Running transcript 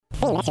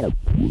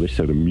Another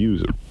set of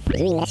music.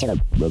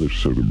 Another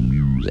set of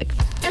music.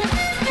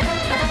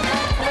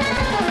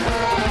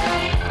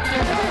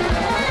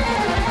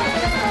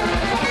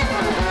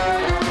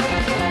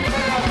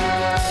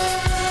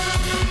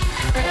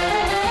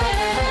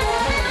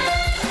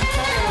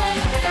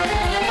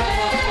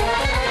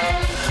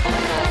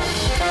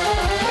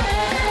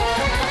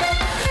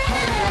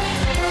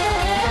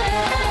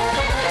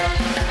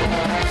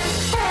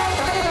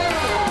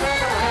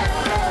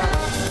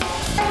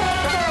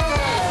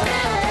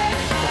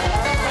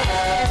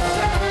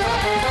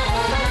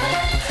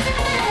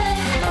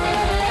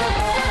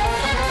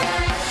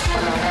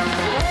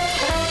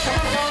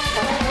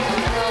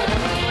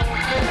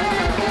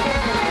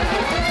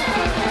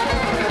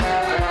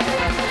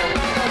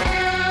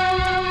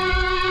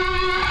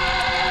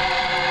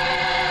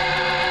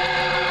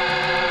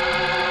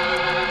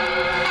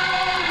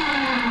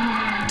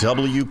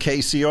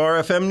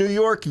 WKCR-FM New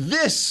York,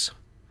 this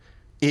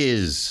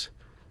is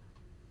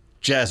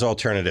Jazz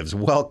Alternatives.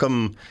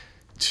 Welcome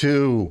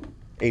to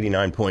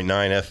 89.9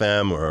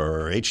 FM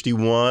or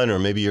HD1 or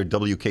maybe your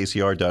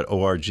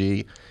WKCR.org.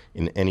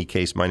 In any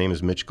case, my name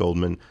is Mitch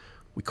Goldman.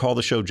 We call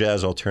the show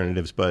Jazz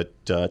Alternatives, but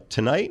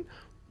tonight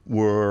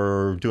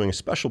we're doing a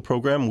special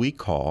program we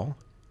call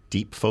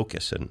Deep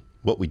Focus. And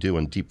what we do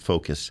in Deep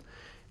Focus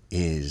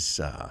is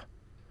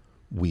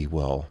we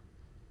will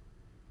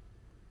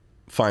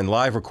find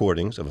live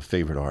recordings of a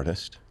favorite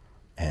artist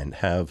and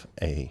have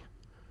a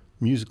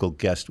musical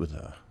guest with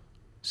a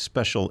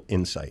special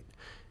insight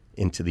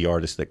into the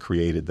artist that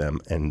created them.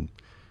 And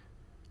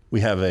we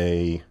have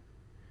they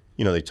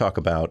talk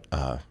about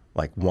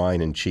like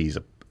wine and cheese,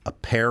 a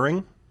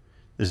pairing.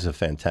 This is a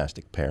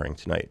fantastic pairing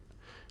tonight.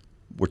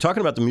 We're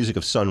talking about the music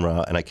of Sun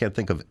Ra, and I can't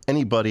think of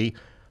anybody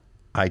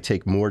I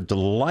take more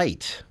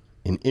delight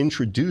in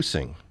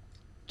introducing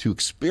to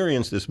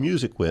experience this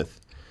music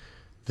with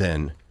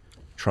than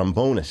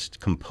trombonist,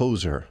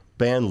 composer,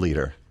 band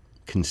leader,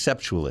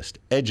 conceptualist,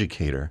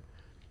 educator,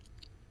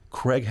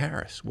 Craig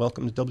Harris.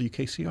 Welcome to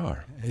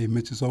WKCR. Hey,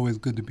 Mitch, it's always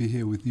good to be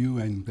here with you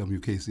and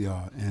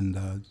WKCR, and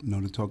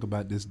to talk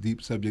about this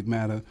deep subject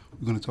matter.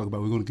 We're going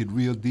to get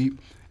real deep,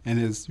 and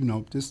it's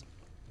just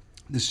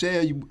to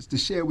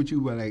share with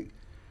you like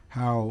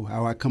how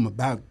I come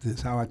about this,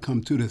 how I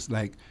come to this.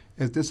 Like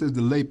as this is the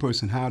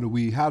layperson, how do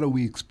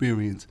we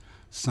experience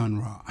Sun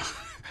Ra?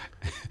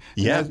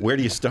 Yeah, where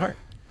do you start?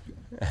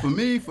 For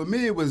me,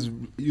 it was,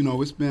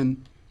 it's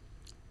been,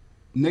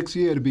 next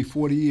year it'll be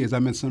 40 years. I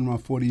met Sun Ra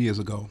 40 years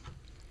ago.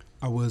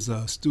 I was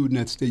a student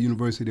at State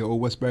University of Old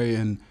Westbury,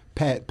 and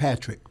Pat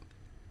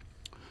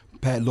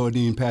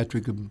Lordine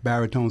Patrick, a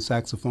baritone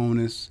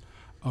saxophonist,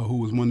 who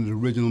was one of the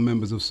original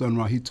members of Sun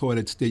Ra. He taught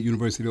at State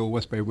University of Old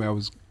Westbury where I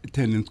was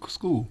attending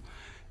school.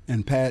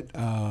 And Pat,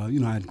 I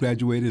had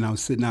graduated and I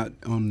was sitting out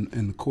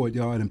in the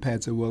courtyard, and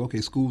Pat said, well,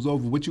 okay, school's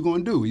over. What you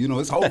going to do?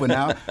 It's over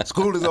now.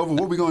 School is over.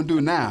 What we going to do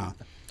now?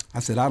 I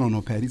said, I don't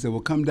know, Pat. He said,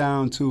 well, come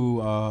down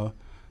to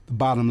the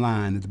Bottom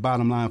Line. The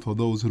Bottom Line, for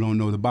those who don't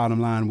know, the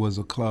Bottom Line was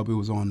a club. It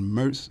was on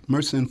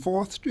Mercer and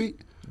 4th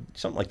Street.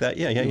 Something like that.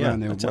 Yeah.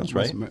 That sounds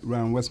right.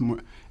 Around Westmore.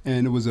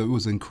 And it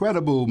was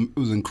incredible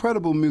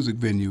music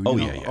venue.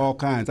 All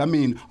kinds. I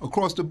mean,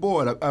 across the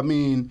board. I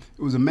mean,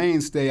 it was a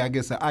mainstay, I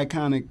guess, an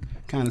iconic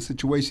kind of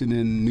situation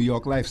in New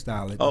York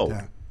lifestyle at the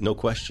time. No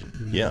question.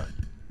 Mm-hmm. Yeah.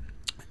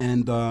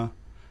 And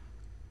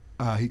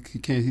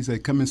he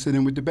said, come and sit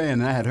in with the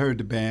band. And I had heard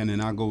the band,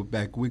 and I'll go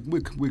back.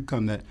 We'd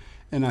come that.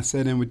 And I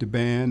sat in with the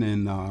band,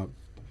 and I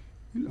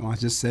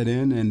just sat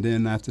in. And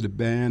then after the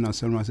band,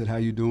 someone said, how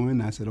you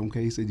doing? I said,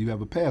 okay. He said, do you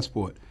have a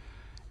passport?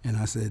 And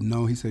I said,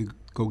 no. He said,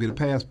 go get a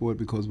passport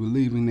because we're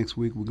leaving next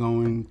week. We're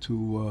going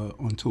to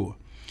on tour.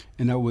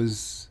 And that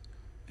was,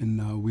 we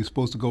were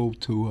supposed to go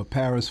to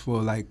Paris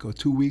for like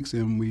 2 weeks,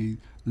 and we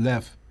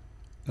left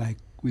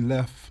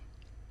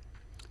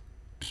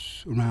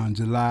around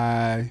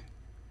July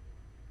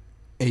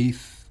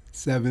 8th,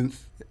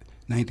 7th,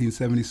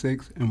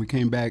 1976, and we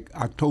came back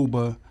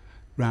October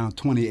around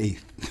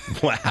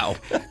 28th. Wow.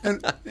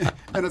 and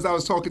as I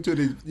was talking to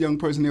the young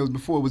person there was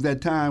before, it was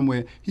that time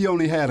where he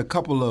only had a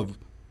couple of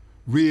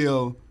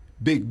real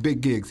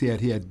big gigs. He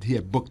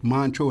had booked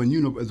Montreux,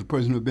 and as a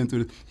person who had been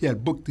through this, he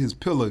had booked his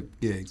pillar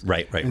gigs.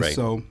 Right.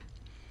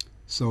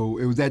 So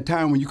it was that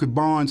time when you could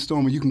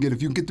barnstorm, if you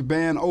can get the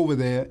band over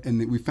there,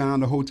 and we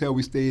found a hotel.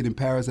 We stayed in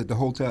Paris at the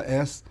Hotel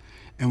S,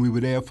 and we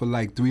were there for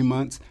like 3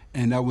 months,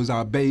 and that was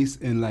our base,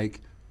 and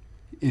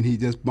he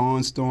just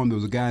barnstormed. There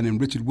was a guy named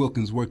Richard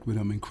Wilkins worked with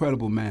him,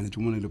 incredible manager,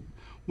 one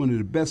of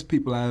the best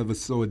people I ever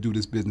saw do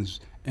this business.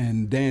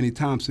 And Danny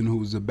Thompson, who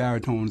was a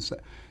baritone,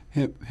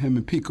 him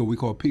and Pico, we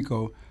call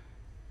Pico,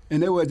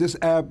 and they were just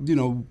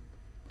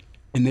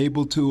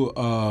enabled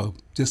to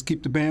just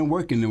keep the band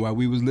working. And while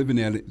we was living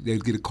there,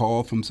 they'd get a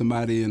call from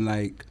somebody in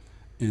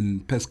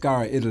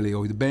Pescara, Italy.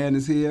 Oh, the band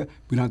is here.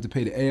 We don't have to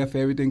pay the air for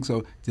everything,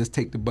 so just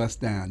take the bus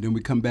down. Then we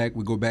come back.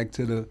 We go back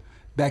to the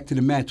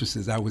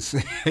mattresses, I would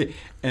say,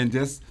 and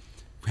just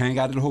hang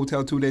out at the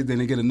hotel 2 days. Then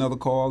they get another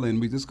call,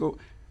 and we just go,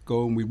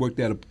 and we worked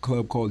at a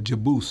club called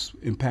Jabous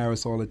in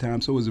Paris all the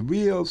time. So it was a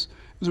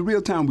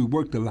real time. We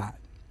worked a lot,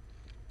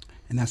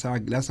 and that's how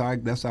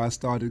I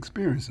started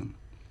experiencing.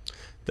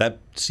 That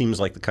seems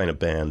like the kind of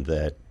band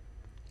that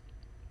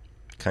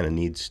kind of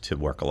needs to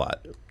work a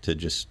lot, to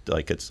just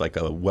like, it's like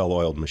a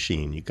well-oiled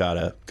machine. You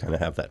gotta kind of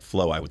have that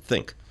flow, I would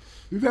think.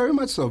 Very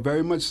much so,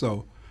 very much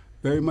so,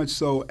 very much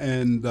so.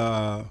 And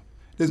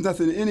there's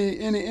nothing,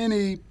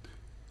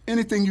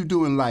 anything you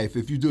do in life,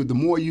 if you do it, the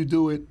more you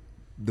do it,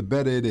 the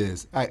better it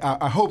is.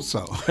 I hope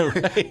so.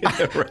 Right.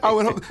 I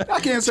would hope. I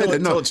can't say that.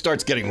 Until No, it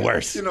starts getting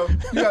worse. no,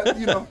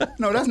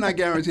 that's not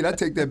guaranteed. I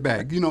take that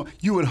back.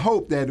 You would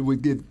hope that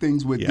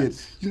things would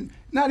Yes. get,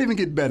 not even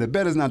get better.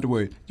 Better's not the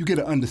word. You get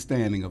an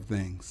understanding of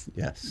things.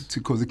 Yes.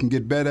 Because it can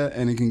get better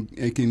and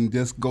it can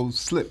just go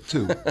slip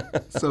too.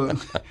 So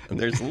And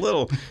there's a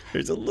little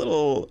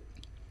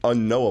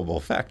unknowable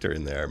factor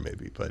in there,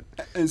 maybe, but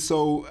and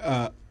so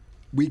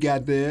we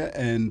got there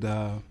and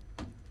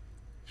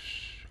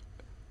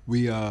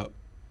we called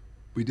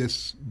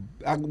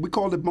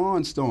it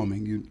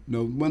barnstorming.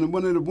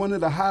 One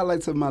of the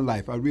highlights of my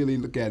life. I really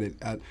look at it.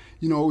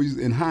 Always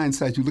in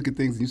hindsight, you look at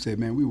things and you say,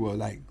 man, we were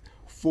like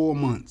 4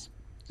 months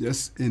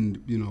just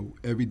in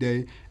every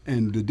day,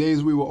 and the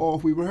days we were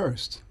off, we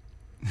rehearsed.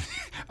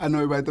 I know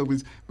everybody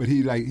thought but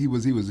he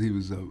was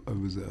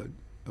a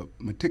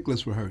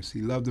meticulous rehearse.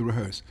 He loved to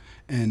rehearse,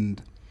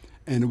 and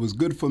it was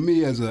good for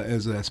me as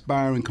an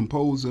aspiring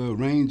composer,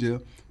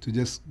 arranger, to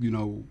just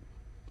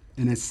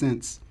in a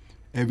sense,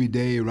 every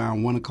day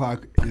around 1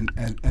 o'clock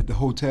at the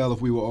hotel,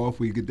 if we were off,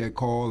 we'd get that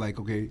call like,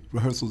 okay,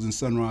 rehearsals in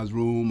Sunrise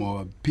Room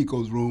or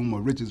Pico's room or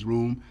Rich's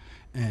room,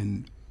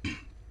 and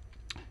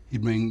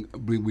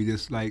we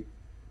just like,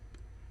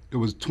 it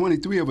was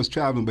 23 of us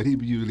traveling, but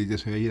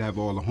he'd have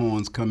all the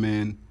horns come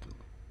in,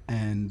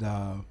 and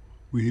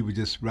he would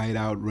just write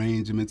out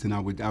arrangements, and I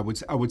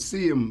would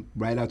see him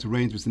write out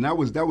arrangements, and that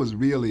was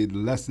really the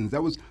lessons.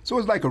 So it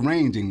was like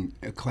arranging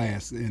a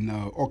class and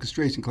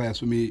orchestration class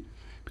for me,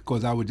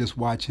 because I would just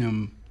watch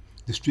him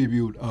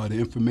distribute the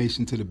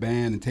information to the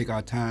band and take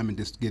our time and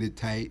just get it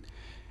tight.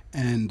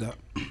 And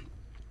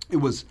it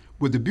was,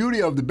 what the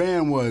beauty of the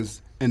band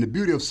was, and the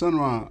beauty of Sun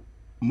Ra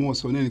more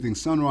so than anything,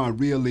 Sun Ra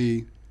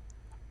really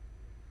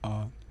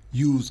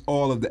used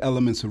all of the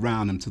elements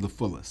around him to the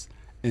fullest.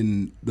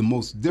 And the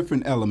most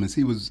different elements,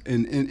 he was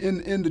in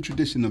the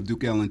tradition of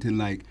Duke Ellington,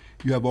 like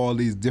you have all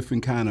these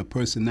different kind of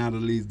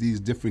personalities, these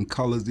different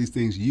colors, these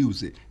things,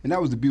 use it. And that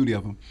was the beauty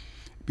of him,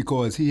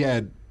 because he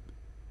had,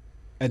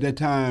 at that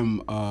time,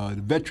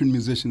 the veteran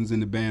musicians in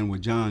the band were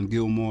John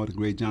Gilmore, the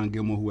great John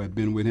Gilmore, who had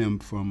been with him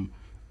from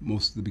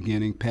most of the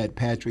beginning, Pat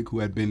Patrick, who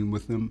had been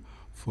with him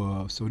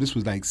so this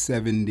was like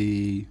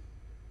 76,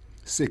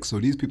 so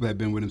these people had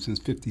been with him since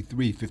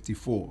 53,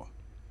 54.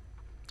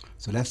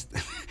 So that's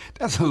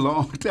a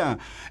long time.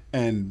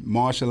 And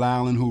Marshall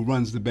Allen, who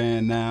runs the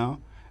band now,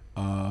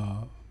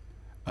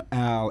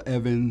 Al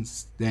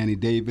Evans, Danny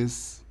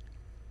Davis,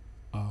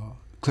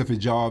 Clifford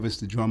Jarvis,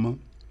 the drummer.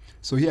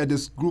 So he had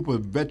this group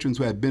of veterans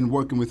who had been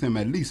working with him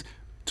at least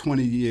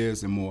 20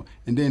 years and more.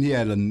 And then he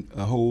had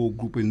a whole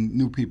group of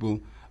new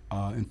people.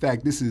 In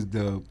fact, this is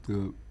the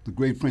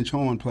great French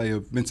horn player,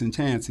 Vincent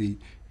Chancey.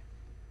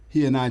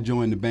 He and I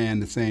joined the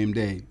band the same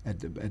day at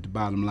the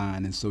Bottom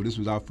Line, and so this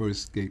was our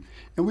first gig.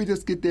 And we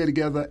just get there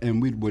together,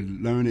 and we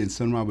would learn it, and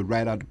Sun Ra would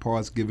write out the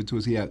parts, give it to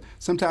us.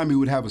 Sometimes he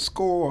would have a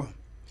score,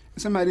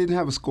 and somebody didn't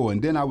have a score.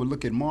 And then I would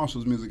look at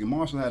Marshall's music, and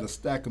Marshall had a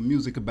stack of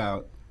music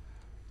about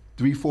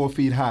 3-4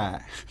 feet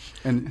high.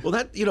 And well,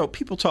 that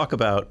people talk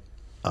about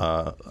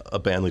a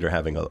band leader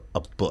having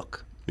a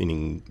book,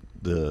 meaning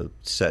the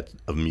set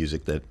of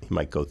music that he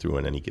might go through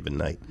on any given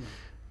night. Right.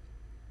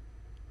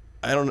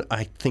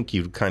 I think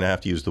you kind of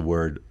have to use the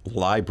word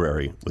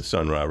library with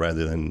Sun Ra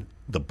rather than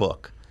the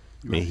book.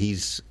 Right. I mean,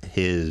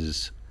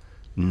 his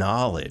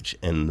knowledge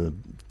and the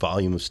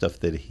volume of stuff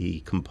that he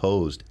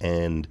composed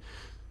and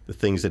the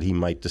things that he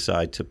might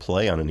decide to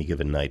play on any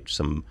given night.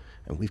 And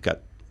we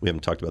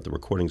haven't talked about the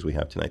recordings we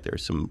have tonight. There are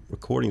some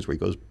recordings where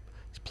he's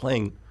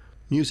playing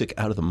music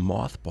out of the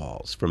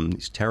mothballs from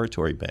these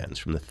territory bands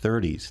from the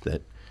 30s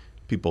that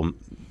people,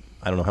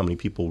 I don't know how many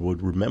people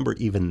would remember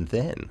even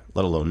then,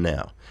 let alone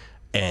now.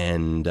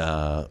 And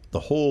the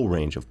whole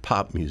range of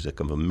pop music,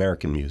 of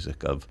American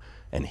music,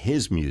 and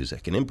his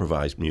music and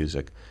improvised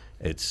music,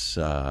 it's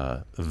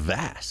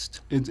vast.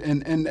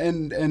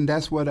 And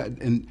that's what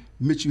and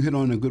Mitch, you hit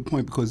on a good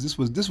point, because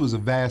this was a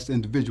vast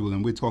individual,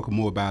 and we're talking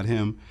more about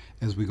him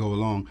as we go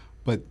along.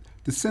 But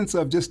the sense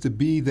of just to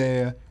be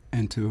there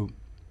and to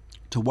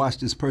watch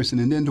this person,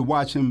 and then to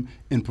watch him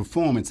in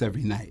performance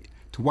every night,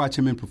 to watch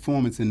him in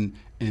performance and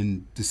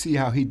to see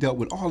how he dealt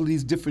with all of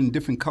these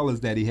different colors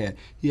that he had.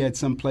 He had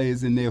some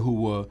players in there who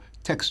were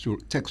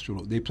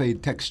textural. They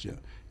played texture.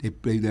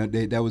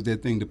 That was their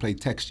thing, to play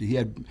texture. He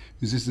had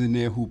musicians in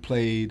there who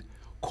played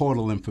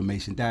chordal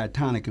information,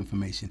 diatonic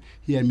information.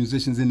 He had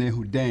musicians in there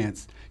who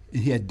danced.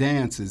 He had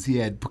dancers. He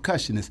had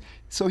percussionists.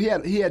 So he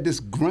had this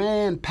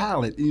grand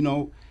palette,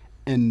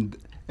 and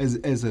as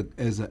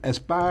an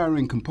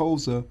aspiring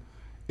composer,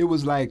 it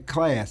was like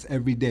class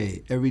every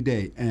day.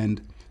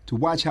 And to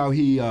watch how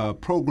he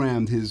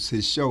programmed his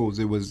shows.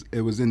 It was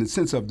in the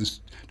sense of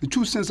the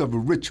true sense of a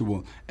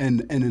ritual,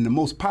 and in the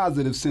most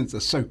positive sense,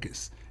 a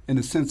circus. In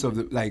the sense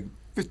of like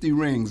 50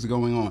 rings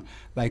going on.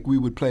 Like we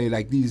would play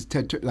like these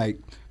like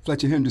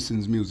Fletcher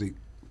Henderson's music.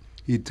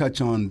 He'd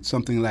touch on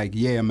something like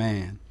Yeah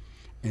Man,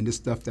 and this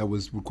stuff that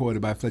was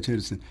recorded by Fletcher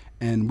Henderson.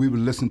 And we would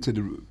listen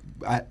to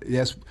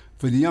yes,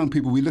 for the young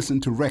people, we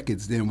listened to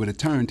records then with a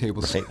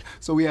turntable. Right.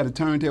 So we had a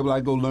turntable.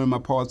 I'd go learn my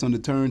parts on the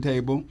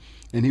turntable,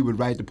 and he would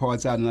write the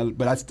parts out.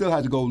 But I still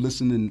had to go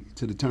listening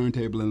to the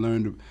turntable and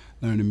learn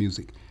the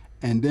music.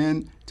 And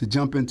then to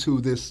jump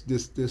into this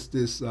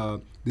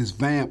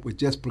vamp with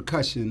just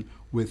percussion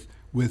with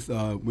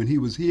when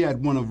he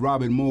had one of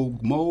Robin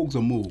Moog's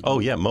or Moog. Oh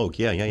yeah, Moog.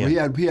 Yeah. Well,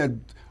 he had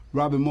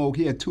Robin Moog.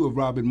 He had two of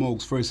Robin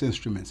Moog's first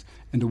instruments,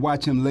 and to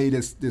watch him lay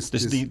this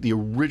the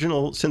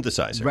original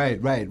synthesizer.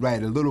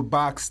 Right. A little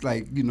box,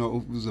 like it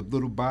was a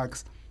little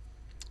box,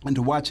 and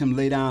to watch him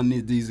lay down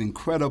these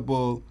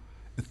incredible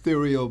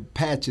ethereal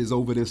patches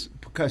over this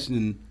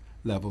percussion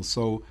level.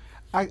 So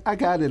I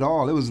got it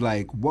all. It was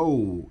like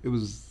whoa. It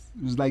was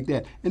like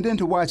that. And then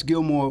to watch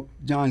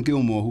John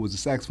Gilmore, who was a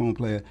saxophone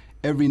player,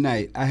 every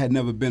night. I had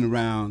never been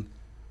around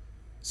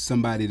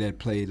somebody that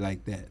played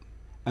like that.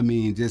 I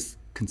mean, just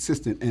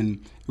consistent. And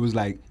it was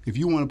like, if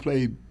you want to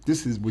play,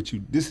 this is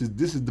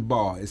the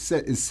bar. It's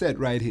set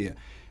right here.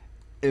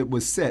 It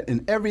was set.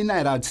 And every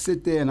night I'd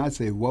sit there and I'd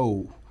say,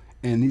 whoa.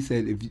 And he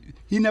said,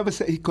 he never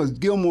said, because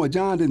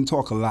John didn't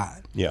talk a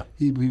lot. Yeah.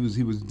 He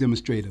was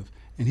demonstrative.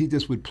 And he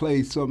just would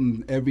play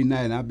something every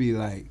night, and I'd be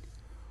like,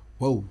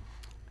 whoa.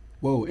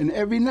 And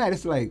every night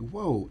it's like,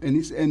 whoa.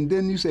 And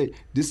then you say,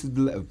 this is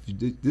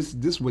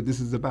what this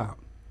is about.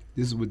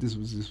 This is what this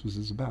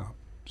was about.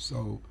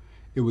 So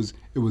it was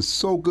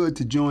so good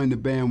to join the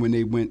band when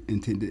they went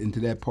into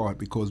that part,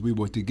 because we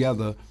were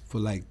together for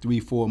like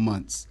 3-4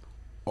 months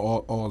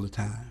all the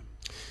time.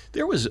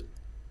 There was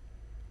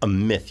a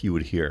myth you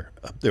would hear.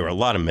 There were a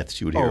lot of myths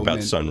you would hear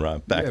about Sun Ra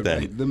back then.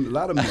 Right. A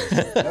lot of myths.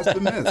 That's the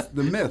myth.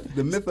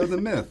 The myth of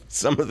the myth.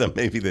 Some of them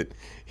maybe that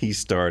he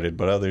started,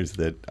 but others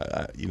that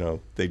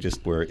they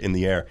just were in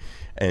the air.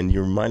 And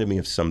you reminded me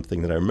of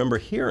something that I remember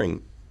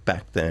hearing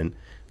back then,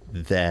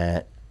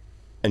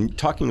 and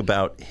talking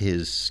about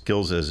his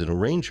skills as an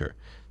arranger,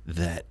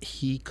 that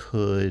he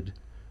could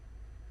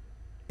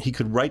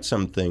write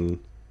something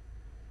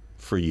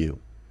for you,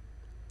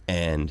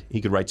 and he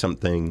could write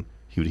something.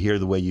 He would hear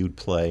the way you'd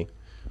play,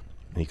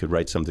 and he could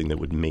write something that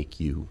would make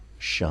you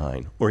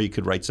shine. Or he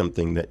could write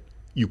something that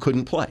you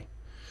couldn't play.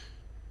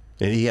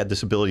 And he had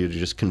this ability to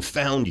just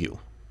confound you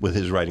with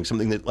his writing,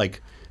 something that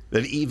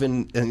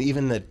even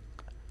that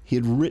he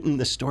had written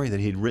this story, that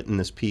he had written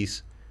this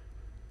piece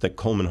that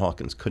Coleman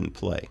Hawkins couldn't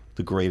play,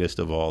 the greatest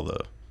of all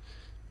the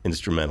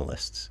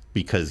instrumentalists,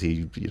 because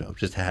he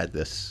just had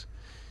this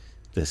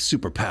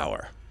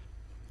superpower.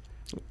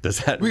 Does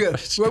that? We're going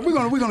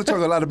to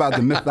talk a lot about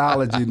the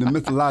mythology, the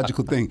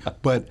mythological thing.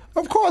 But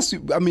of course,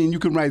 I mean, you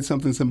can write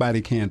something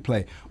somebody can't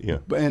play. Yeah.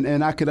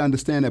 And I could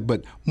understand that.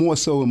 But more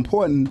so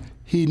important,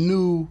 he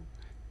knew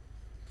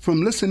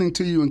from listening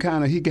to you, and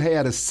kind of he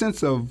had a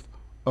sense of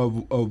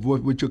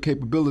what your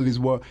capabilities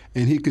were,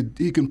 and he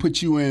can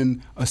put you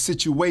in a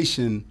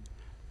situation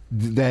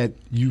that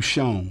you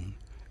shone.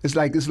 It's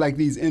like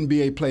these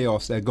NBA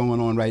playoffs that are going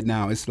on right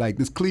now. It's like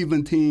this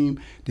Cleveland team,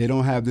 they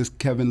don't have this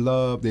Kevin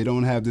Love, they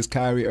don't have this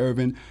Kyrie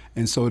Irving,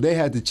 and so they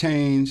had to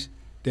change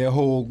their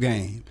whole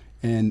game.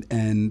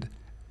 And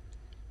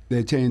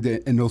they changed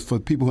it. And those, for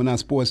people who are not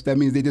sports, that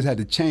means they just had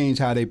to change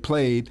how they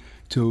played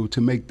to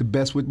make the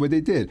best with what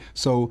they did.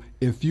 So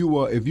if you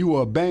were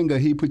a banger,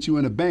 he put you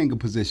in a banger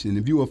position.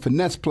 If you were a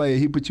finesse player,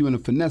 he put you in a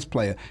finesse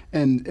player.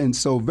 And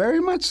so very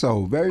much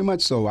so.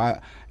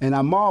 I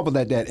marveled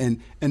at that.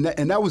 And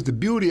that was the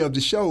beauty of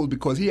the shows,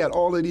 because he had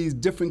all of these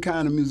different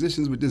kind of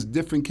musicians with just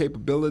different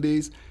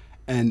capabilities.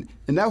 And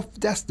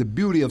that's the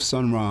beauty of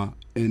Sun Ra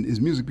and his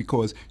music,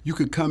 because you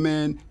could come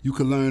in, you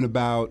could learn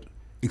about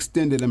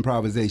extended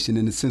improvisation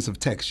in the sense of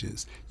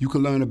textures. You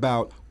could learn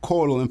about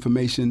chordal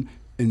information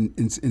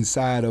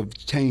inside of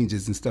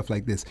changes and stuff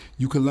like this.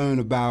 You could learn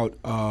about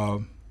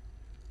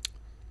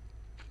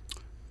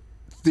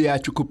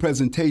theatrical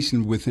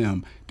presentation with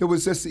him. There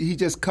was he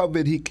just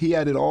covered. He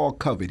had it all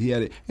covered. He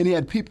had it, and he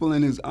had people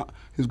in his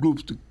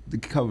groups to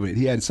cover it.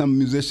 He had some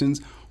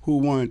musicians who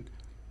weren't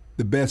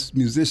the best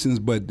musicians,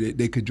 but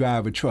they could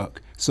drive a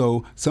truck.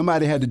 So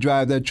somebody had to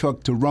drive that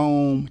truck to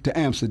Rome, to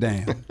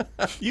Amsterdam.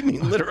 You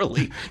mean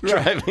literally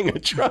driving a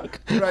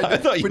truck? Right. I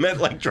thought you meant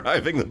like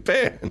driving the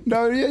band.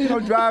 No,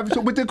 drive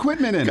with the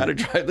equipment in it. Got to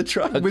drive the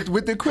truck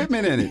with the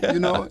equipment in it.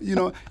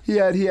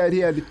 Yeah.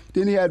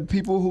 He had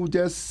people who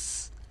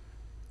just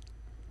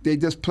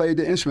played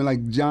the instrument.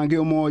 Like John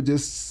Gilmore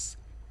just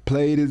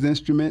played his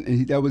instrument,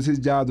 and that was his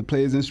job, to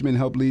play his instrument and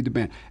help lead the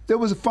band. There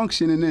was a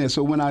function in there.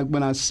 So when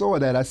I saw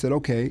that, I said,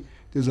 okay,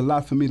 there's a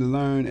lot for me to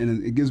learn,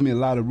 and it gives me a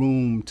lot of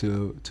room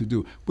to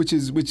do, which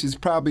is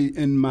probably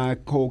in my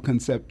whole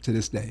concept to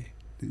this day,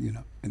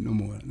 and no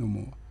more.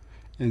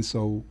 And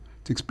so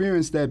to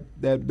experience that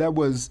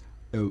was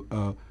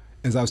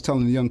as I was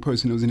telling the young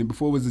person who was in it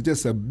before, it was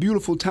just a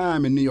beautiful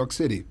time in New York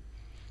City.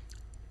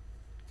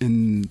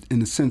 In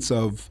the sense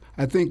of,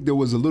 I think there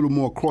was a little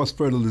more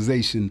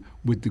cross-fertilization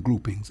with the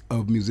groupings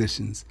of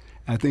musicians.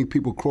 I think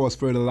people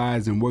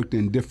cross-fertilized and worked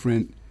in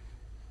different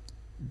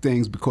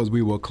things because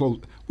we were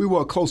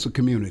a closer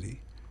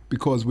community,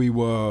 because we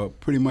were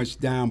pretty much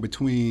down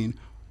between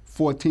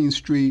 14th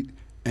Street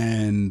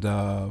and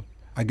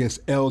I guess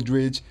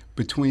Eldridge,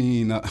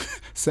 between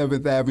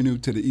 7th Avenue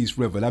to the East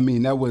River. I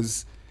mean, that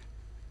was,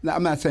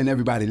 I'm not saying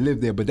everybody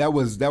lived there, but I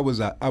was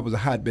a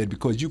hotbed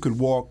because you could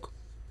walk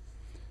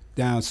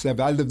down 7th.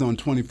 I lived on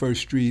 21st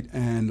Street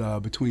and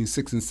between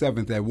 6th and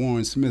 7th at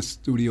Warren Smith's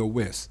Studio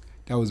West.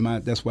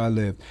 That's where I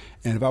lived.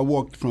 And if I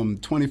walked from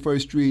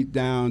 21st Street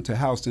down to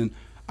Houston,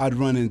 I'd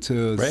run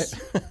into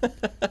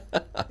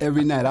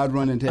every night. I'd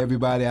run into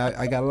everybody.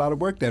 I got a lot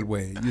of work that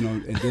way, you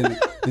know.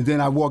 And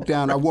then I walked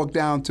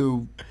down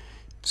to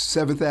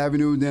 7th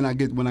Avenue. Then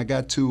when I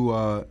got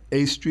to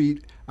 8th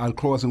Street, I'd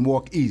cross and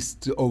walk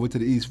east over to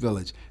the East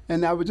Village.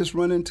 And I would just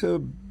run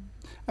into.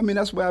 I mean,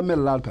 that's where I met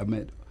a lot of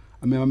people.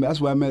 That's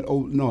where I met.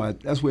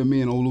 That's where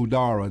me and Olu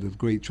Dara, the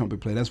great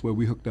trumpet player, that's where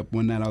we hooked up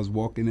one night. I was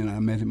walking and I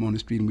met him on the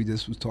street and we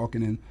just was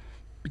talking and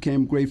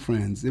became great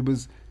friends. It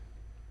was,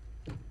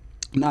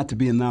 not to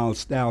be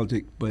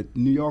nostalgic, but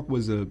New York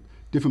was a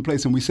different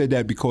place, and we said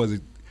that because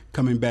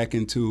coming back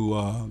into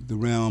the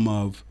realm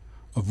of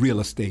real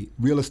estate.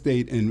 Real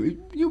estate, and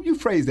you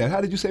phrased that.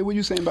 How did you say, what were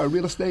you saying about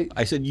real estate?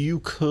 I said you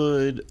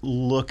could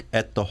look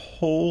at the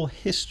whole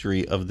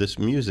history of this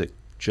music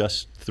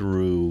just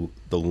through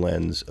the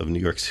lens of New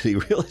York City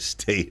real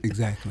estate.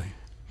 Exactly.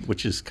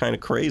 Which is kind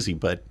of crazy,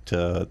 but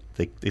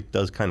it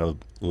does kind of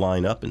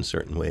line up in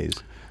certain ways.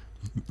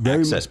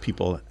 Access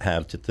people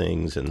have to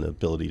things and the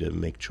ability to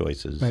make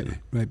choices.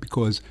 Right.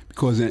 Because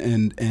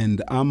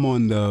and I'm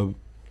on the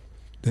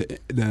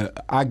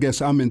I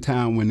guess I'm in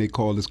town when they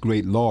call this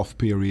great loft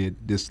period.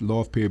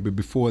 But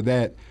before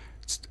that,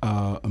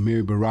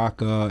 Amiri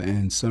Baraka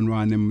and Sun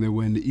Ra and them, they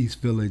were in the East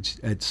Village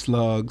at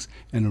Slugs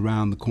and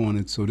around the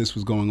corner. So this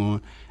was going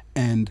on,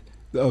 and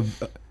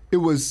it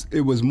was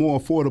more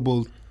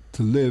affordable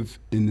to live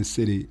in the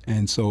city.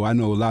 And so I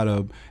know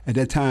at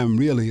that time,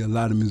 really, a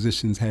lot of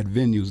musicians had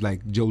venues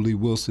like Jolie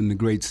Wilson, the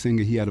great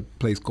singer. He had a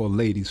place called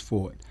Ladies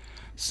Fort.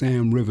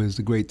 Sam Rivers,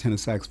 the great tenor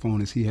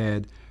saxophonist, he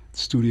had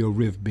Studio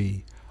Riv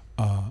B.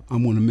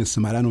 I'm going to miss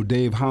somebody. I know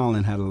Dave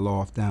Holland had a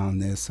loft down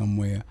there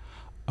somewhere.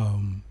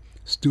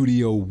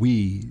 Studio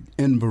Weed,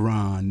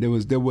 Environ.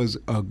 There was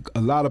a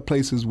lot of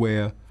places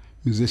where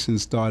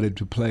musicians started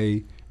to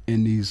play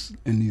in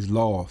these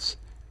lofts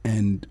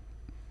and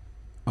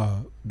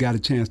got a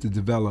chance to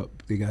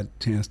develop. They got a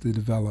chance to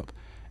develop,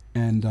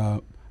 and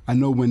I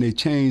know when they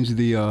changed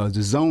the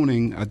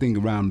zoning, I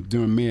think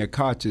during Mayor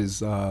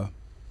Koch's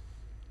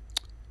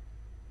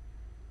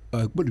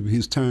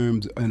his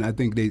terms, and I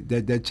think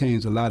that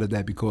changed a lot of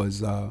that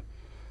because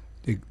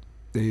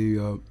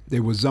they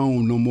were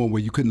zoned no more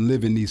where you couldn't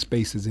live in these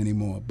spaces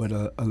anymore. But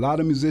a lot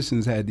of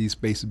musicians had these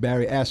spaces.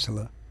 Barry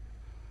Ashler,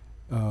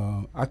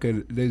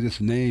 they just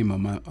name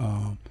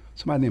him.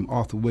 Somebody named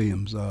Arthur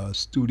Williams,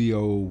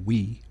 Studio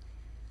We.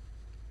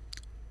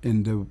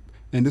 And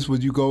this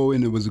was, you go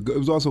and it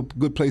was also a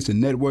good place to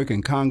network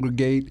and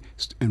congregate.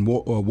 And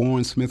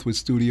Warren Smith with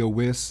Studio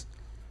West,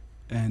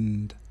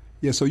 and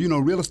yeah. So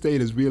real estate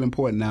is real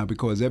important now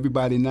because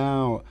everybody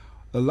now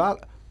I'm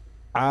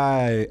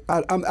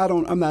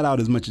not out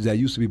as much as I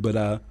used to be, but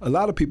a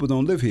lot of people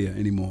don't live here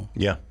anymore.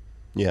 Yeah.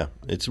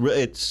 It's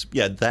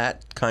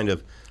that kind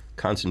of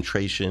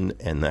concentration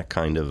and that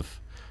kind of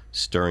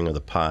stirring of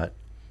the pot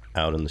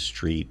out in the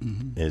street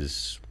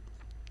is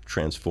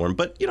transformed.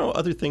 But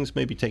other things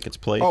maybe take its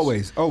place.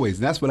 Always.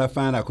 And that's what I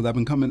find out because I've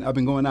been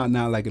going out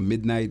now like at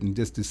midnight and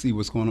just to see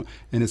what's going on,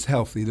 and it's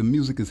healthy. The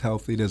music is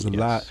healthy. There's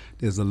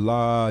a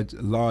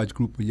large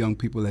group of young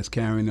people that's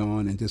carrying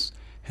on and just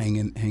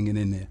hanging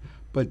in there.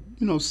 But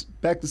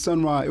back to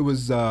Sun Ra, it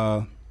was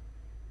that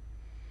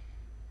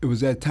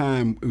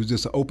time. It was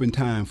just an open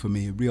time for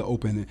me, real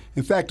open.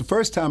 In fact, the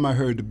first time I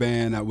heard the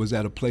band, I was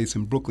at a place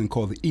in Brooklyn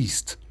called the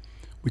East,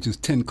 which is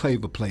Ten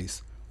Claver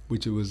Place,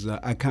 which was an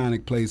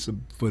iconic place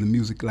for the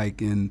music,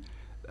 like in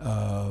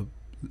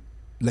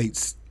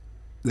late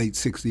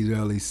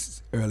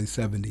 60s, early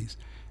 70s.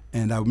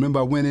 And I remember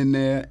I went in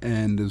there,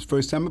 and it was the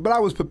first time, but I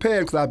was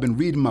prepared because I've been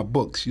reading my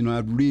books.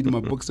 I've been reading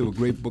my books. They were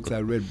great books. I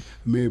read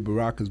Amiri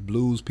Baraka's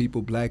Blues,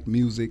 People, Black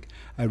Music.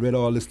 I read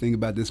all this thing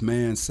about this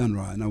man, Sun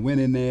Ra. And I went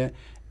in there,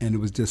 and it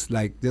was just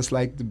like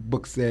the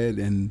book said,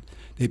 and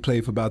they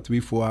played for about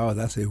 3-4 hours.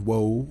 I said,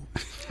 whoa.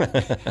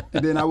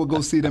 And then I would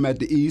go see them at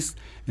the East,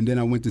 and then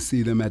I went to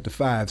see them at the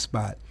 5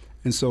 Spot.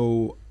 And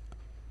so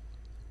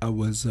I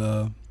was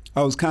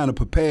kind of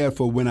prepared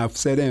for when I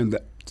sat in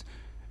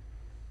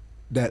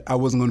that I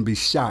wasn't going to be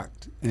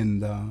shocked,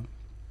 and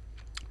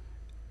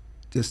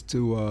just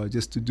to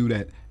do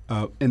that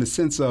in the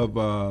sense of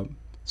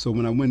so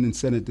when I went and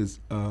said it this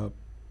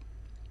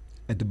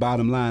at the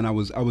bottom line, I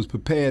was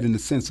prepared in the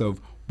sense of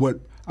what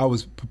I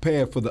was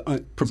prepared for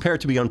the Prepared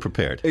to be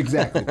unprepared.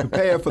 Exactly.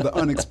 Prepared for the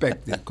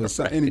unexpected, because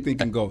anything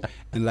can go.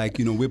 And like,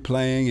 we're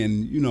playing,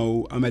 and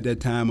I'm at that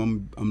time,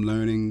 I'm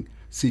learning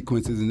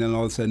sequences, and then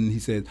all of a sudden he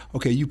said,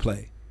 "Okay, you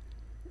play."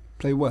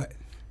 Play what?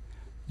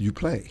 You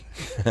play.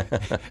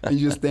 And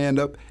you just stand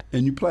up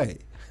and you play.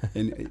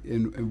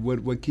 And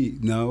what key?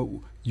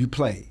 No, you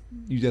play.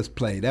 You just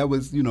play. That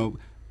was,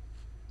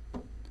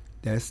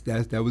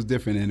 that was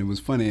different, and it was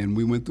funny, and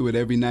we went through it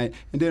every night.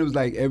 And then it was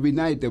like every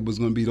night there was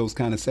going to be those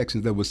kind of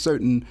sections. There were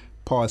certain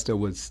parts that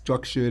were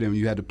structured, and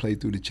you had to play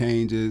through the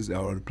changes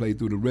or to play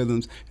through the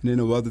rhythms. And then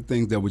there were other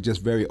things that were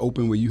just very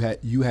open, where you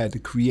had to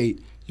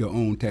create your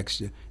own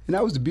texture. And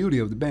that was the beauty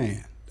of the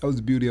band. That's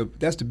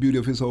the beauty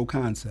of his whole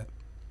concept.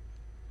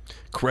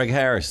 Craig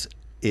Harris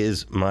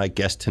is my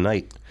guest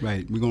tonight.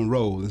 Right, we're gonna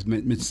roll, as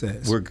Mitch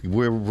says.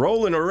 We're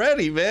rolling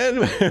already, man.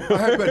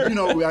 But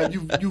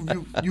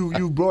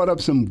you brought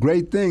up some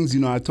great things.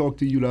 I talked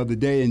to you the other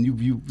day, and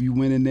you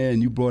went in there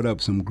and you brought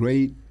up some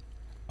great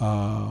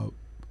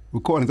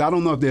recordings. I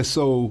don't know if they're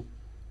so.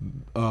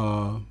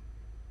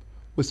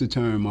 What's the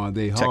term? Are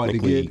they hard to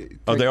get?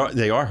 Oh,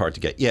 they are hard to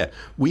get. Yeah,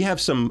 we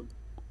have some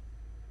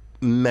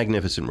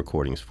magnificent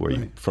recordings for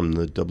you from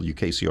the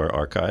WKCR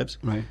archives.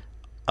 Right.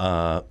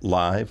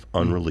 Live,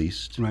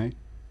 unreleased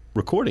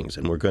recordings,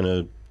 and we're going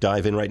to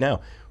dive in right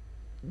now.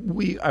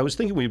 I was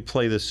thinking we'd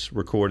play this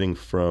recording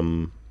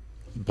from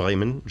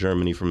Bremen,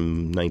 Germany,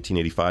 from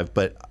 1985,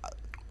 but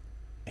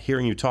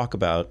hearing you talk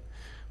about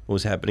what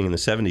was happening in the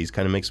 70s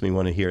kind of makes me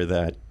want to hear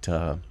that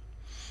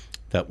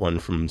one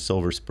from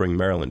Silver Spring,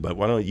 Maryland. But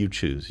why don't you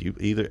choose?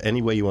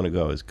 Any way you want to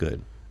go is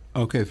good.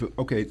 Okay.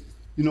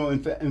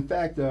 In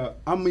fact,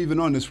 I'm even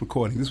on this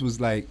recording. This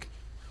was like.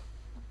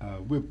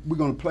 We're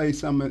going to play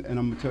some, and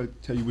I'm going to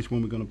tell you which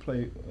one we're going to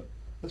play.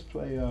 Let's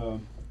play.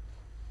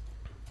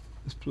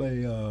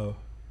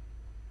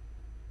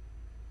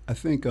 I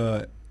think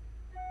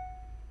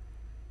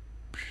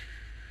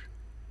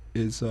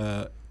is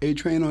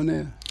A-Train on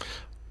there?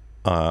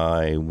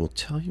 I will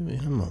tell you in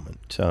a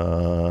moment.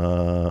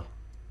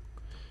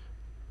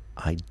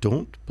 I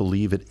don't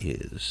believe it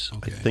is.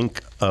 Okay. I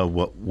think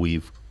what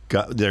we've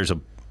got, there's a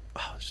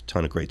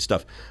ton of great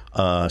stuff.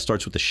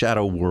 Starts with The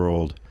Shadow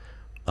World.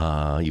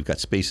 You've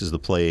got Space is the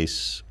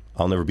Place.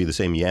 I'll Never Be the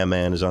Same. Yeah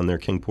Man is on there.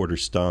 King Porter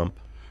Stomp.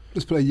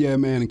 Let's play Yeah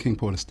Man and King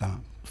Porter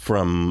Stomp.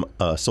 From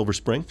Silver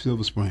Spring?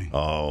 Silver Spring.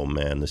 Oh,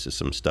 man, this is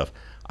some stuff.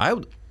 Why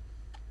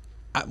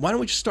don't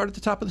we just start at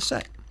the top of the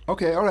set?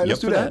 Okay, all right,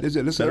 let's do that. Is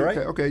that right?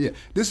 Okay, yeah.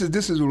 This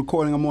is a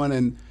recording I'm on,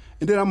 and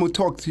then I'm going to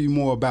talk to you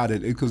more about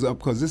it, because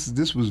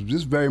this was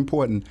very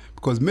important,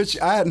 because Mitch,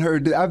 I've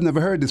never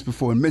heard this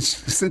before, and Mitch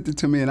sent it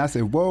to me, and I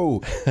said,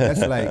 whoa,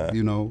 that's like,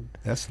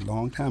 that's a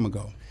long time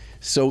ago.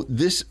 So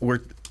it's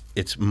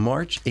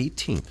March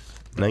 18th,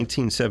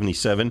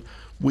 1977.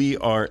 We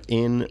are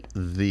in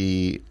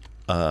the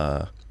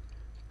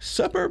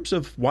suburbs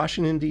of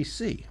Washington,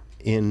 D.C.,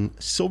 in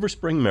Silver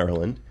Spring,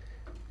 Maryland,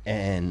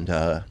 and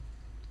a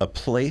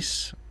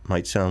place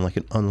might sound like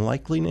an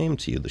unlikely name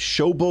to you, the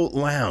Showboat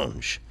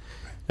Lounge,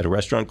 at a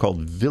restaurant called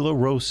Villa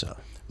Rosa.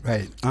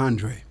 Right,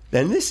 Andre.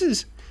 And this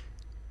is,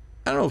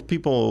 I don't know if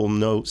people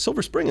know,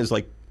 Silver Spring is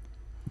like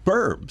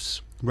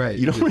burbs. Right.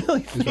 You don't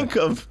really think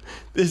of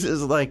this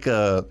as like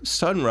a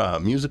Sun Ra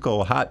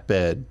musical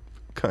hotbed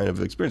kind of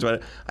experience.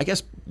 But I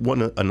guess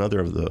another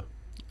of the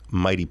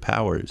mighty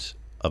powers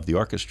of the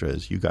orchestra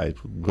is you guys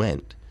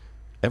went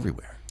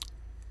everywhere.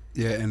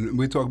 Yeah, and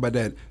we talk about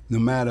that. No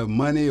matter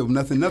money or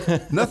nothing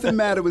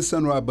mattered with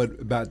Sun Ra but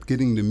about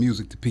getting the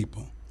music to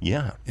people.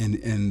 Yeah.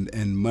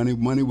 And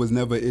money was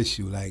never an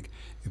issue. Like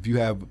if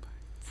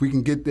we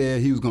can get there,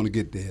 he was going to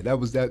get there.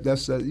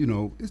 That's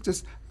it's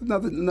just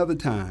another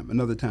time.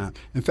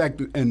 In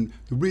fact, and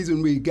the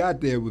reason we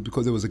got there was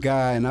because there was a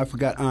guy, and I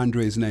forgot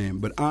Andre's name,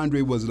 but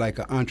Andre was like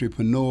an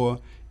entrepreneur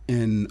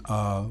in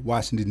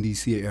Washington,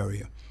 D.C.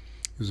 area.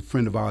 He was a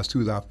friend of ours too.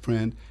 He was our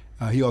friend.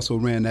 He also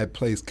ran that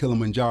place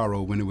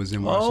Kilimanjaro when it was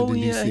in Washington,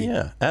 D.C. Oh,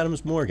 yeah.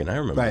 Adams Morgan. I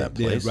remember that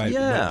place. Right.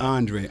 Yeah. But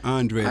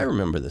Andre. I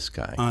remember this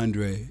guy.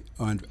 Andre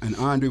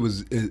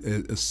was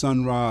a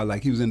Sun Ra,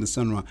 like he was in the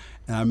Sun Ra.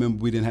 And I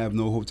remember we didn't have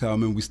no hotel. I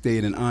remember we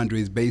stayed in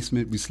Andre's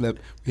basement. We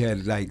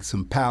had like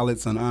some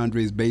pallets on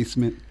Andre's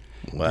basement.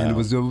 Wow. And it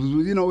was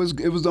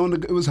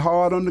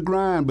hard on the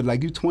grind, but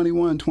like you're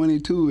 21,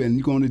 22, and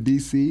you going to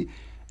D.C.,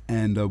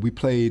 and we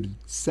played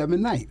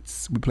 7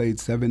 nights.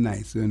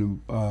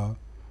 And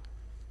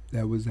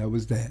that was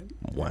that.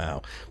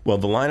 Wow. Well,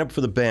 the lineup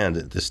for the band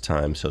at this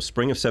time, so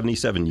spring of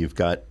 77, you've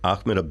got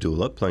Ahmed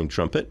Abdullah playing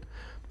trumpet,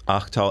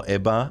 Akhtal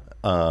Eba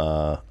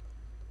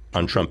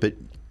on trumpet,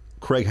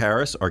 Craig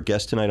Harris, our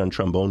guest tonight, on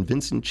trombone,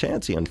 Vincent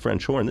Chansey on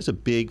French horn. This is a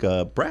big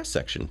brass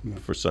section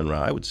for Sun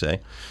Ra, I would say,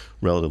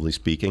 relatively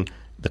speaking.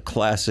 The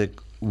classic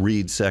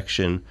reed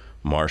section,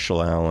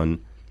 Marshall Allen,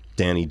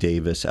 Danny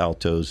Davis,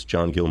 altos,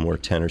 John Gilmore,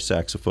 tenor,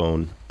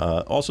 saxophone.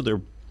 Also,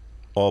 they're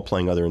all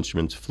playing other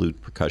instruments, flute,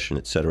 percussion,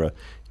 etc.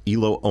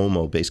 Elo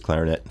Omo, bass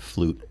clarinet,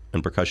 flute,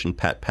 and percussion.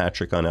 Pat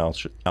Patrick on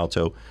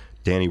alto.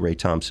 Danny Ray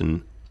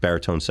Thompson,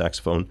 baritone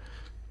saxophone.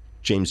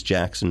 James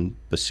Jackson,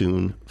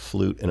 bassoon,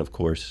 flute, and of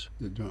course,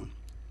 The drum.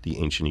 the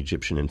ancient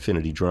Egyptian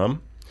infinity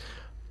drum.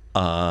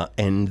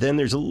 And then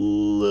there's a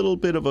little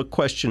bit of a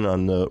question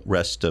on the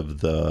rest of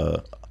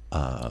the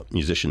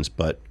musicians,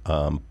 but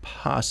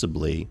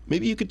possibly,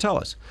 maybe you could tell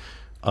us.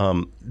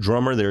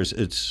 Drummer,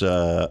 Lukman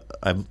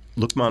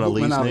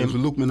Ali's name? It was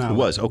Lukman Ali. It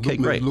was, okay,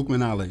 great.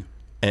 Lukman Ali.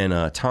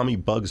 And Tommy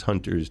Bugs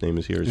Hunter's name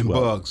is here as And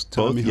well. Bugs.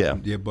 Tommy Both,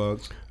 Hunter. Yeah,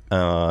 Bugs.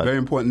 Very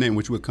important name,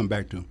 which we'll come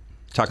back to.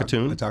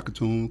 Takatoon?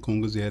 Takatoon,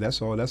 Kungas, yeah,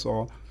 that's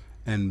all.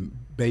 And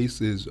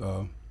bass is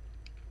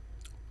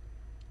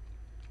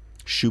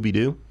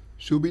Shooby-Doo?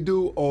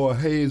 Shooby-Doo or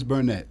Hayes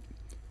Burnett.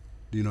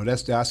 You know,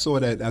 I saw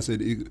that. I said,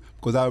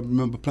 because I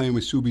remember playing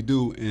with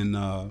Shooby-Doo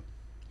in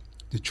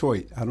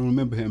Detroit. I don't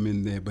remember him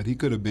in there, but he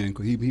could have been,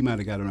 because he might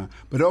have got around.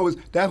 But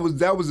that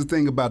was the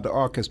thing about the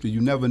orchestra.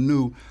 You never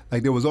knew.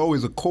 Like, there was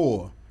always a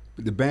core.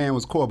 The band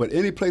was core. But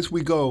any place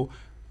we go,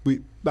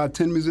 about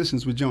 10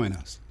 musicians would join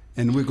us.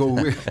 And we go,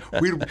 and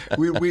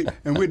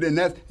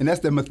that's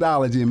the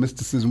mythology and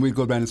mysticism. We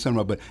go down to Sun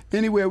Ra. But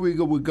anywhere we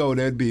go,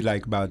 there'd be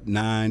like about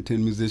 9,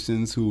 10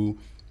 musicians who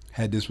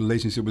had this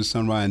relationship with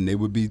Sun Ra, and they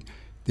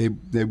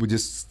would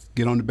just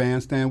get on the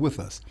bandstand with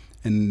us.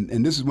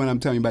 And this is when I'm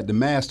telling you about the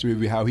mastery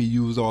of how he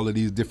used all of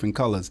these different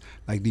colors,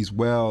 like these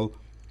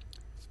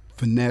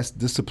finessed,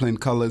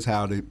 disciplined colors,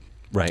 how to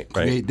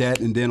create that,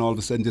 and then all of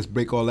a sudden just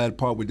break all that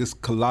apart with this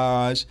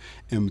collage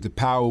and with the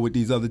power with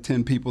these other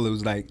 10 people. It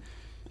was like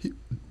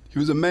he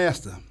was a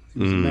master.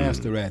 He was a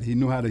master at it. He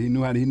knew how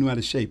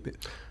to shape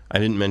it. I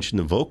didn't mention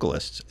the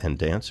vocalists and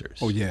dancers.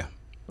 Oh yeah.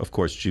 Of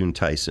course, June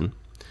Tyson.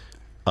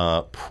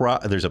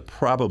 There's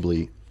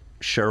probably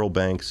Cheryl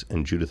Banks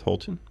and Judith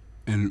Holton.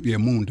 And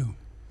Mundo.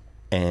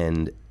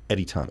 And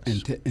Eddie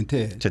Thomas. And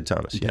Ted. Ted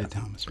Thomas, yeah. Ted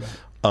Thomas, right.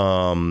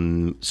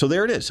 So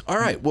there it is. All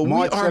right. Well,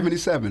 March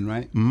 77,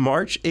 right?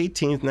 March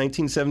 18th,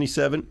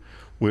 1977.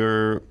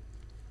 We're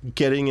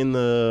getting in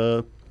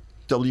the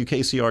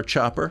WKCR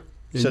chopper,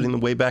 setting the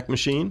Wayback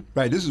Machine.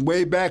 Right. This is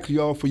way back,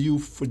 y'all, for you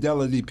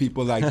Fidelity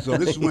people. So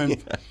this is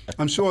when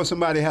I'm sure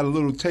somebody had a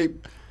little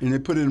tape and they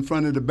put it in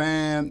front of the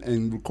band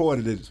and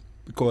recorded it,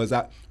 because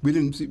we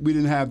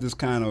didn't have this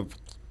kind of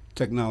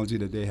technology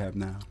that they have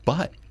now.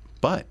 But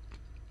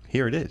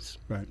here it is.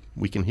 Right.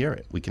 We can hear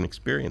it. We can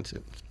experience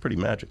it. It's pretty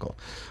magical.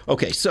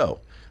 Okay, so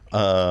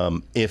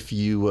if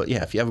you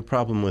have a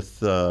problem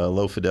with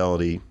low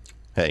fidelity,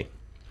 hey,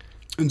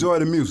 enjoy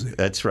the music.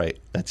 That's right.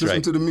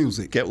 Listen to the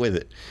music. Get with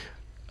it.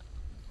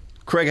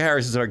 Craig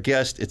Harris is our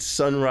guest. It's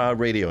Sun Ra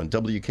Radio and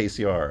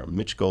WKCR.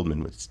 Mitch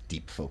Goldman with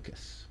Deep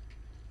Focus.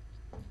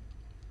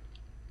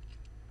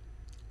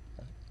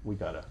 We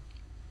gotta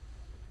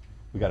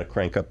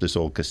crank up this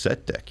old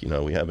cassette deck. You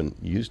know, we haven't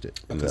used it.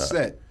 A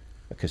cassette.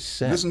 A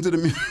cassette. Listen to the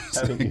music. I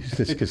haven't used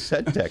this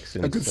cassette deck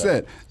since. A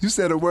cassette. You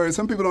said a word.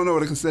 Some people don't know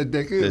what a cassette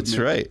deck is. That's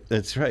right.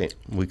 That's right.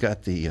 We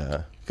got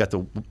the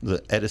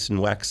Edison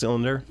wax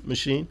cylinder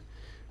machine.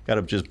 Got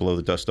to just blow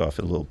the dust off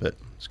it a little bit.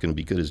 It's going to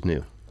be good as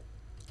new.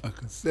 A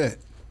cassette.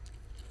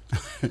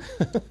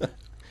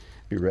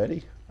 You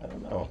ready? I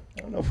don't know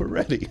if we're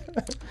ready.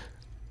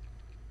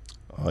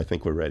 Oh, I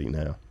think we're ready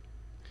now.